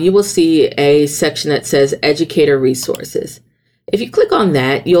down, you will see a section that says Educator Resources. If you click on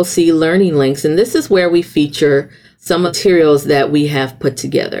that, you'll see learning links, and this is where we feature some materials that we have put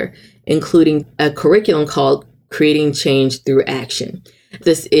together, including a curriculum called Creating Change Through Action.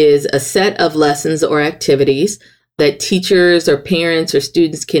 This is a set of lessons or activities that teachers or parents or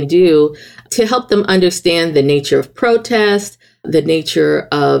students can do to help them understand the nature of protest, the nature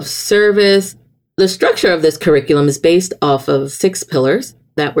of service. The structure of this curriculum is based off of 6 pillars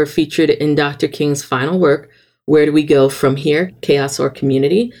that were featured in Dr. King's final work, Where Do We Go From Here? Chaos or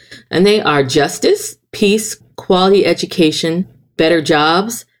Community? And they are justice, peace, quality education, better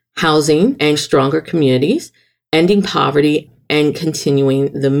jobs, housing, and stronger communities, ending poverty, and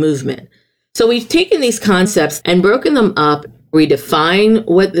continuing the movement. So we've taken these concepts and broken them up. We define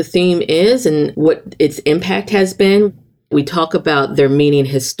what the theme is and what its impact has been. We talk about their meaning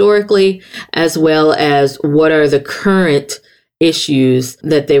historically, as well as what are the current issues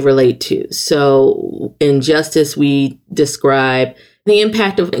that they relate to. So in justice, we describe the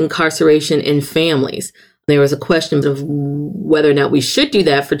impact of incarceration in families. There was a question of whether or not we should do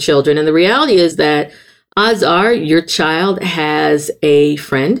that for children. And the reality is that odds are your child has a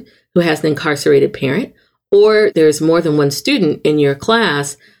friend who has an incarcerated parent, or there's more than one student in your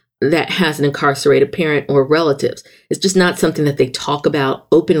class that has an incarcerated parent or relatives. It's just not something that they talk about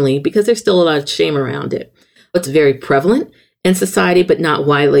openly because there's still a lot of shame around it. It's very prevalent in society, but not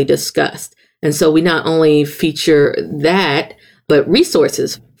widely discussed. And so we not only feature that, but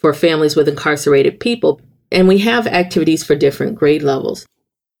resources for families with incarcerated people. And we have activities for different grade levels.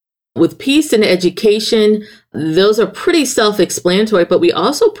 With peace and education, those are pretty self-explanatory, but we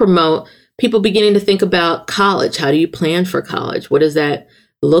also promote people beginning to think about college. How do you plan for college? What does that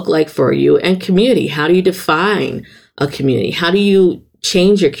look like for you? And community, how do you define a community? How do you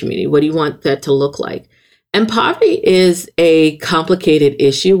change your community? What do you want that to look like? And poverty is a complicated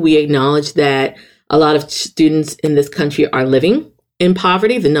issue. We acknowledge that a lot of students in this country are living in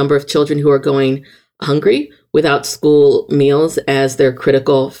poverty. The number of children who are going hungry without school meals as their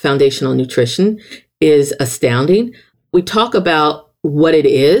critical foundational nutrition is astounding. We talk about what it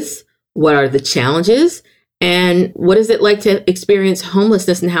is, what are the challenges, and what is it like to experience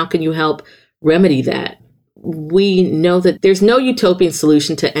homelessness, and how can you help remedy that? We know that there's no utopian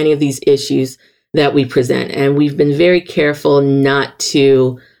solution to any of these issues that we present, and we've been very careful not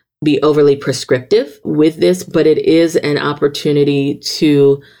to be overly prescriptive with this, but it is an opportunity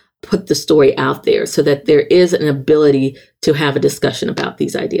to put the story out there so that there is an ability to have a discussion about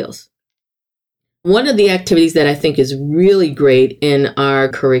these ideals. One of the activities that I think is really great in our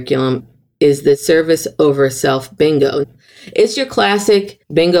curriculum is the service over self bingo. It's your classic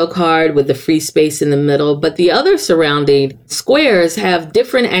bingo card with the free space in the middle, but the other surrounding squares have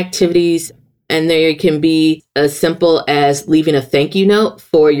different activities, and they can be as simple as leaving a thank you note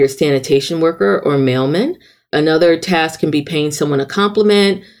for your sanitation worker or mailman. Another task can be paying someone a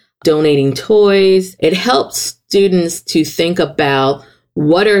compliment, donating toys. It helps students to think about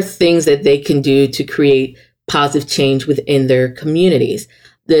what are things that they can do to create positive change within their communities.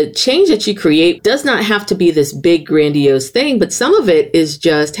 The change that you create does not have to be this big, grandiose thing, but some of it is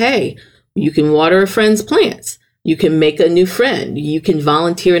just, hey, you can water a friend's plants. You can make a new friend. You can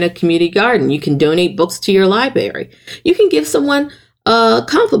volunteer in a community garden. You can donate books to your library. You can give someone a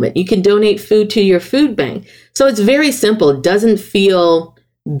compliment. You can donate food to your food bank. So it's very simple. It doesn't feel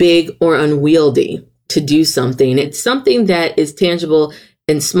big or unwieldy to do something. It's something that is tangible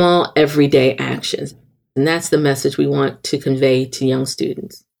in small, everyday actions. And that's the message we want to convey to young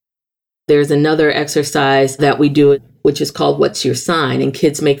students. There's another exercise that we do, which is called What's Your Sign? And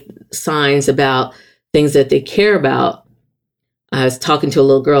kids make signs about things that they care about. I was talking to a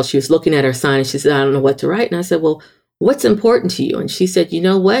little girl. She was looking at her sign and she said, I don't know what to write. And I said, well, what's important to you? And she said, you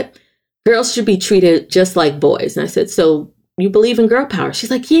know what? Girls should be treated just like boys. And I said, so you believe in girl power?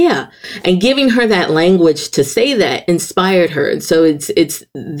 She's like, yeah. And giving her that language to say that inspired her. And so it's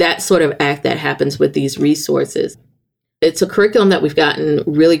that sort of act that happens with these resources. It's a curriculum that we've gotten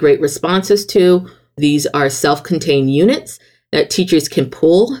really great responses to. These are self-contained units that teachers can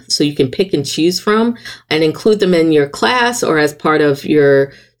pull, so you can pick and choose from and include them in your class or as part of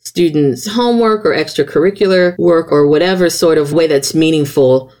your students' homework or extracurricular work or whatever sort of way that's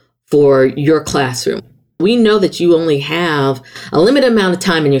meaningful for your classroom. We know that you only have a limited amount of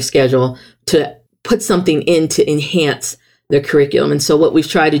time in your schedule to put something in to enhance the curriculum. And so what we've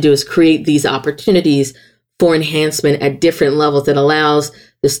tried to do is create these opportunities for enhancement at different levels that allows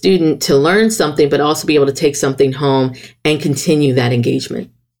the student to learn something, but also be able to take something home and continue that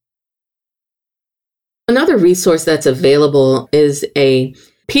engagement. Another resource that's available is a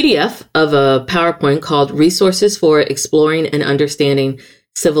PDF of a PowerPoint called Resources for Exploring and Understanding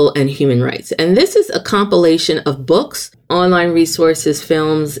Civil and Human Rights. And this is a compilation of books, online resources,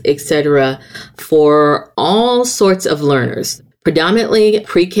 films, etc., for all sorts of learners, predominantly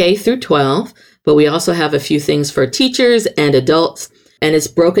pre-K through 12, but we also have a few things for teachers and adults. And it's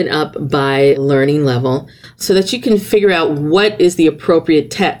broken up by learning level so that you can figure out what is the appropriate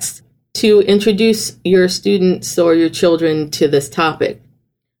text to introduce your students or your children to this topic.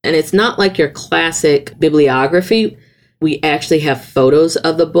 And it's not like your classic bibliography. We actually have photos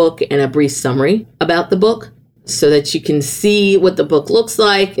of the book and a brief summary about the book so that you can see what the book looks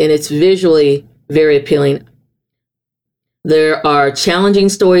like, and it's visually very appealing. There are challenging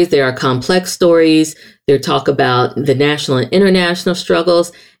stories, there are complex stories, there talk about the national and international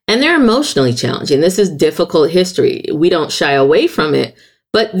struggles, and they're emotionally challenging. This is difficult history. We don't shy away from it,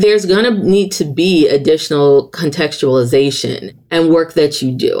 but there's going to need to be additional contextualization and work that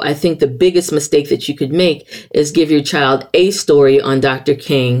you do. I think the biggest mistake that you could make is give your child a story on Dr.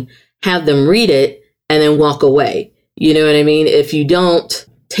 King, have them read it, and then walk away. You know what I mean? If you don't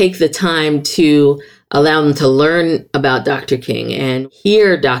take the time to allow them to learn about Dr. King and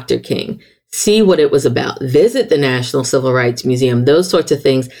hear Dr. King, see what it was about, visit the National Civil Rights Museum, those sorts of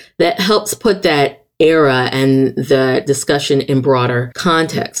things, that helps put that era and the discussion in broader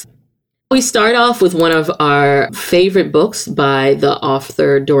context. We start off with one of our favorite books by the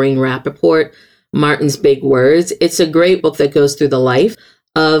author Doreen Rappaport, Martin's Big Words. It's a great book that goes through the life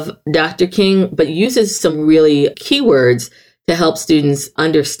of Dr. King, but uses some really keywords to help students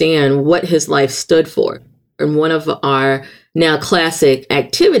understand what his life stood for. And one of our now classic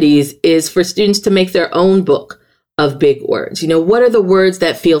activities is for students to make their own book of big words. You know, what are the words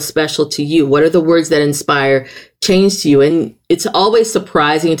that feel special to you? What are the words that inspire change to you. And it's always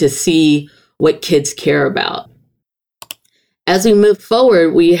surprising to see what kids care about. As we move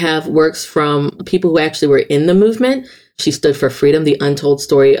forward, we have works from people who actually were in the movement. She stood for freedom, the untold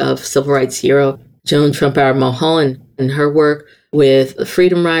story of civil rights hero Joan Trumpauer Mulholland, and her work with the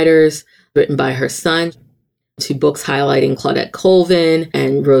Freedom Riders, written by her son, to books highlighting Claudette Colvin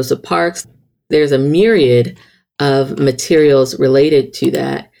and Rosa Parks. There's a myriad of materials related to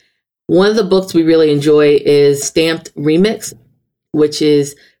that. One of the books we really enjoy is Stamped Remix, which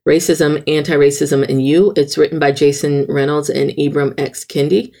is Racism, Anti-Racism, and You. It's written by Jason Reynolds and Ibram X.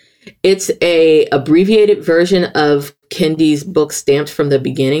 Kendi. It's a abbreviated version of Kendi's book Stamped from the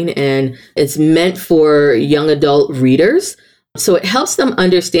Beginning, and it's meant for young adult readers. So it helps them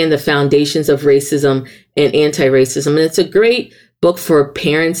understand the foundations of racism and anti-racism. And it's a great book for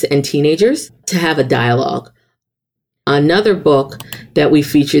parents and teenagers to have a dialogue. Another book that we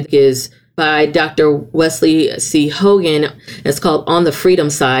featured is by Dr. Wesley C. Hogan. It's called On the Freedom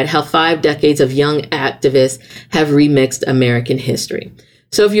Side, How 5 Decades of Young Activists Have Remixed American History.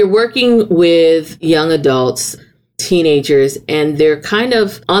 So if you're working with young adults, teenagers, and they're kind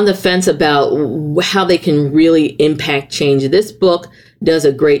of on the fence about how they can really impact change, this book does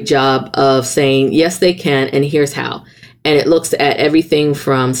a great job of saying, yes, they can, and here's how. And it looks at everything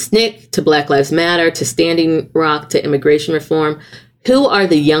from SNCC to Black Lives Matter to Standing Rock to immigration reform. Who are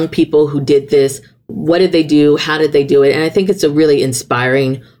the young people who did this? What did they do? How did they do it? And I think it's a really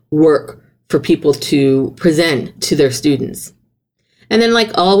inspiring work for people to present to their students. And then, like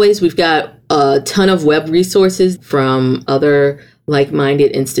always, we've got a ton of web resources from other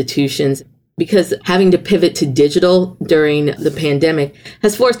like-minded institutions, because having to pivot to digital during the pandemic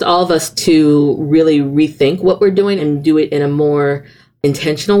has forced all of us to really rethink what we're doing and do it in a more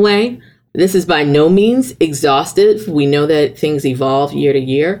intentional way. This is by no means exhaustive. We know that things evolve year to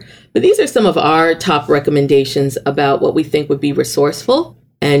year, but these are some of our top recommendations about what we think would be resourceful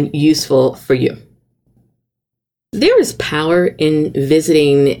and useful for you. There is power in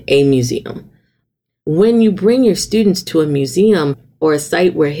visiting a museum. When you bring your students to a museum or a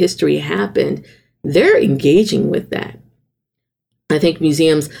site where history happened, they're engaging with that. I think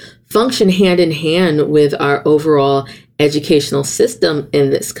museums function hand in hand with our overall educational system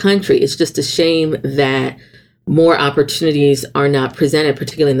in this country. It's just a shame that more opportunities are not presented,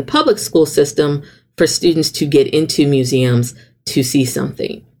 particularly in the public school system, for students to get into museums to see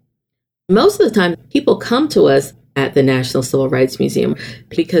something. Most of the time, people come to us at the National Civil Rights Museum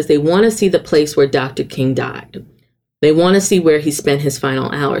because they want to see the place where Dr. King died. They want to see where he spent his final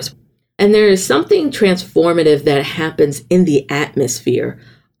hours. And there is something transformative that happens in the atmosphere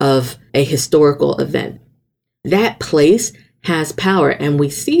of a historical event. That place has power, and we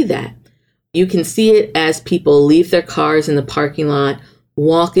see that. You can see it as people leave their cars in the parking lot,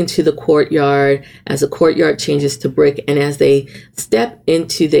 walk into the courtyard, as the courtyard changes to brick, and as they step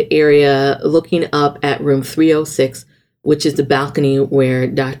into the area looking up at room 306, which is the balcony where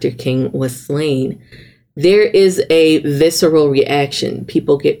Dr. King was slain, there is a visceral reaction.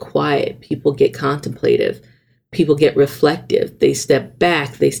 People get quiet, people get contemplative, people get reflective, they step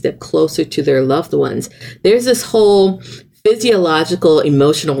back, they step closer to their loved ones. There's this whole physiological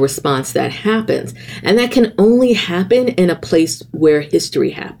emotional response that happens, and that can only happen in a place where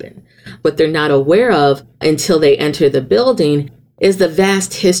history happened. What they're not aware of until they enter the building is the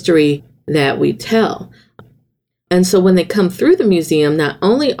vast history that we tell. And so when they come through the museum, not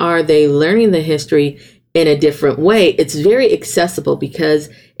only are they learning the history in a different way, it's very accessible because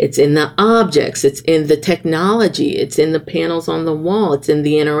it's in the objects, it's in the technology, it's in the panels on the wall, it's in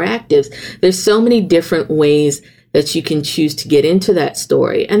the interactives. There's so many different ways that you can choose to get into that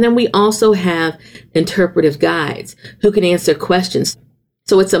story. And then we also have interpretive guides who can answer questions.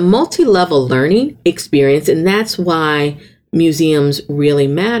 So it's a multi-level learning experience, and that's why museums really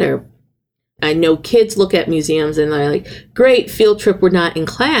matter. I know kids look at museums and they're like, great, field trip, we're not in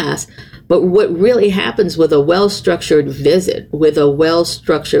class. But what really happens with a well-structured visit, with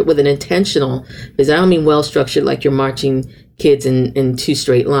an intentional visit, I don't mean well-structured like you're marching kids in 2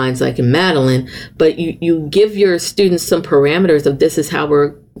 straight lines like in Madeline, but you give your students some parameters of this is how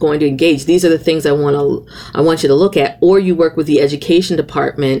we're going to engage. These are the things I want you to look at. Or you work with the education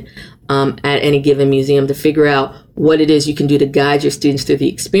department at any given museum to figure out what it is you can do to guide your students through the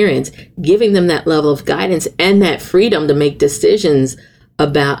experience, giving them that level of guidance and that freedom to make decisions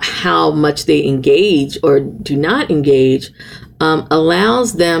about how much they engage or do not engage,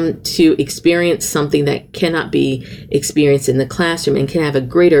 allows them to experience something that cannot be experienced in the classroom and can have a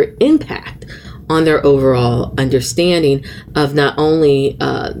greater impact on their overall understanding of not only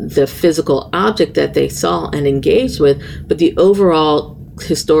the physical object that they saw and engaged with, but the overall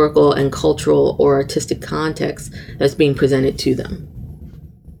historical and cultural or artistic context that's being presented to them.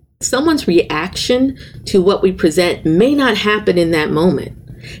 Someone's reaction to what we present may not happen in that moment.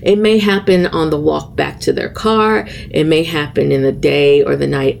 It may happen on the walk back to their car. It may happen in the day or the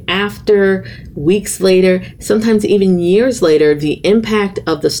night after, weeks later, sometimes even years later. The impact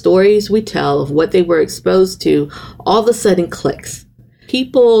of the stories we tell, of what they were exposed to, all of a sudden clicks.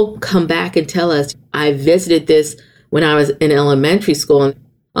 People come back and tell us, I visited this when I was in elementary school, and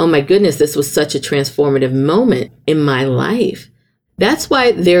oh my goodness, this was such a transformative moment in my life. That's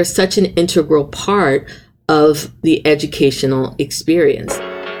why they're such an integral part of the educational experience.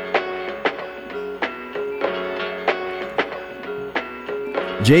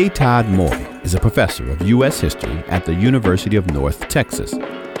 J. Todd Moy is a professor of U.S. history at the University of North Texas,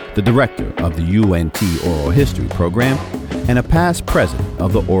 the director of the UNT Oral History Program, and a past president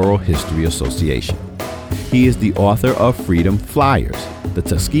of the Oral History Association. He is the author of Freedom Flyers, the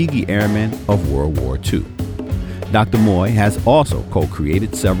Tuskegee Airmen of World War II. Dr. Moy has also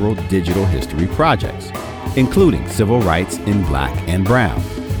co-created several digital history projects, including Civil Rights in Black and Brown,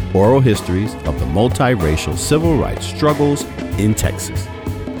 Oral Histories of the Multiracial Civil Rights Struggles in Texas.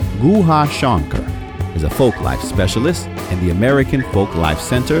 Guha Shankar is a folk life specialist in the American Folk Life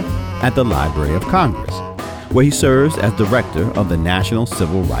Center at the Library of Congress, where he serves as director of the National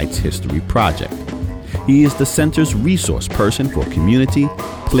Civil Rights History Project. He is the center's resource person for community,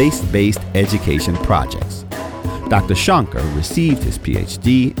 place-based education projects. Dr. Shankar received his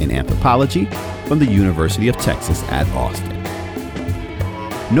PhD in anthropology from the University of Texas at Austin.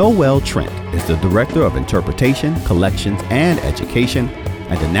 Noel Trent is the Director of Interpretation, Collections, and Education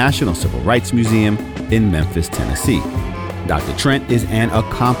at the National Civil Rights Museum in Memphis, Tennessee. Dr. Trent is an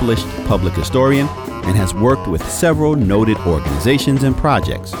accomplished public historian and has worked with several noted organizations and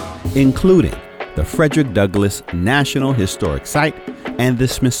projects, including the Frederick Douglass National Historic Site and the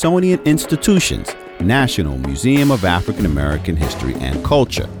Smithsonian Institution's National Museum of African American History and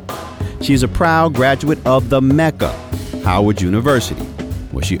Culture. She is a proud graduate of the Mecca, Howard University,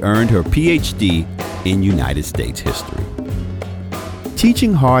 where she earned her PhD in United States history.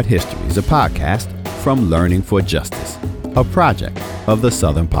 Teaching Hard History is a podcast from Learning for Justice, a project of the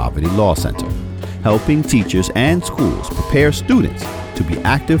Southern Poverty Law Center, helping teachers and schools prepare students to be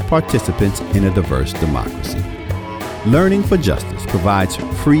active participants in a diverse democracy. Learning for Justice provides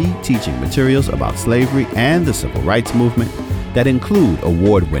free teaching materials about slavery and the civil rights movement that include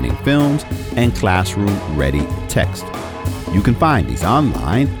award-winning films and classroom-ready text. You can find these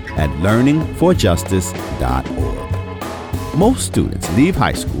online at learningforjustice.org. Most students leave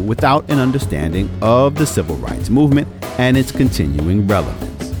high school without an understanding of the civil rights movement and its continuing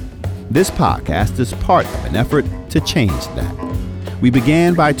relevance. This podcast is part of an effort to change that. We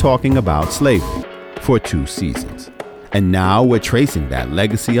began by talking about slavery for 2 seasons, and now we're tracing that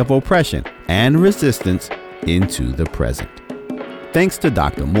legacy of oppression and resistance into the present. Thanks to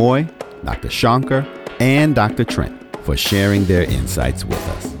Dr. Moy, Dr. Shankar, and Dr. Trent for sharing their insights with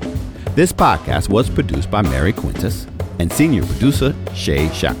us. This podcast was produced by Mary Quintus and senior producer Shay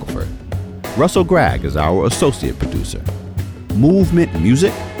Shackelford. Russell Gregg is our associate producer. Movement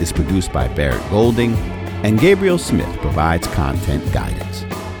Music is produced by Barrett Golding, and Gabriel Smith provides content guidance.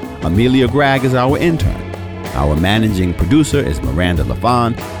 Amelia Gregg is our intern. Our managing producer is Miranda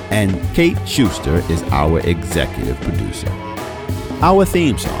LaFon, and Kate Schuster is our executive producer. Our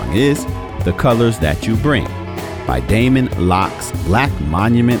theme song is The Colors That You Bring by Damon Locke's Black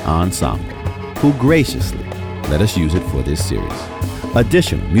Monument Ensemble, who graciously let us use it for this series.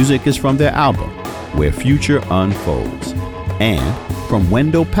 Additional music is from their album, Where Future Unfolds, and from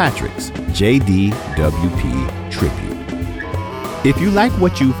Wendell Patrick's JDWP Tribute. If you like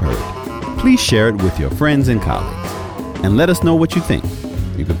what you've heard, please share it with your friends and colleagues, and let us know what you think.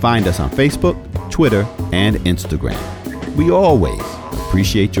 You can find us on Facebook, Twitter, and Instagram. We always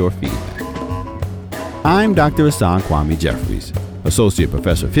appreciate your feedback. I'm Dr. Hassan Kwame Jeffries, Associate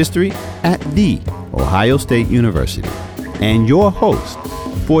Professor of History at The Ohio State University, and your host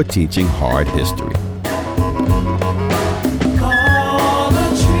for Teaching Hard History.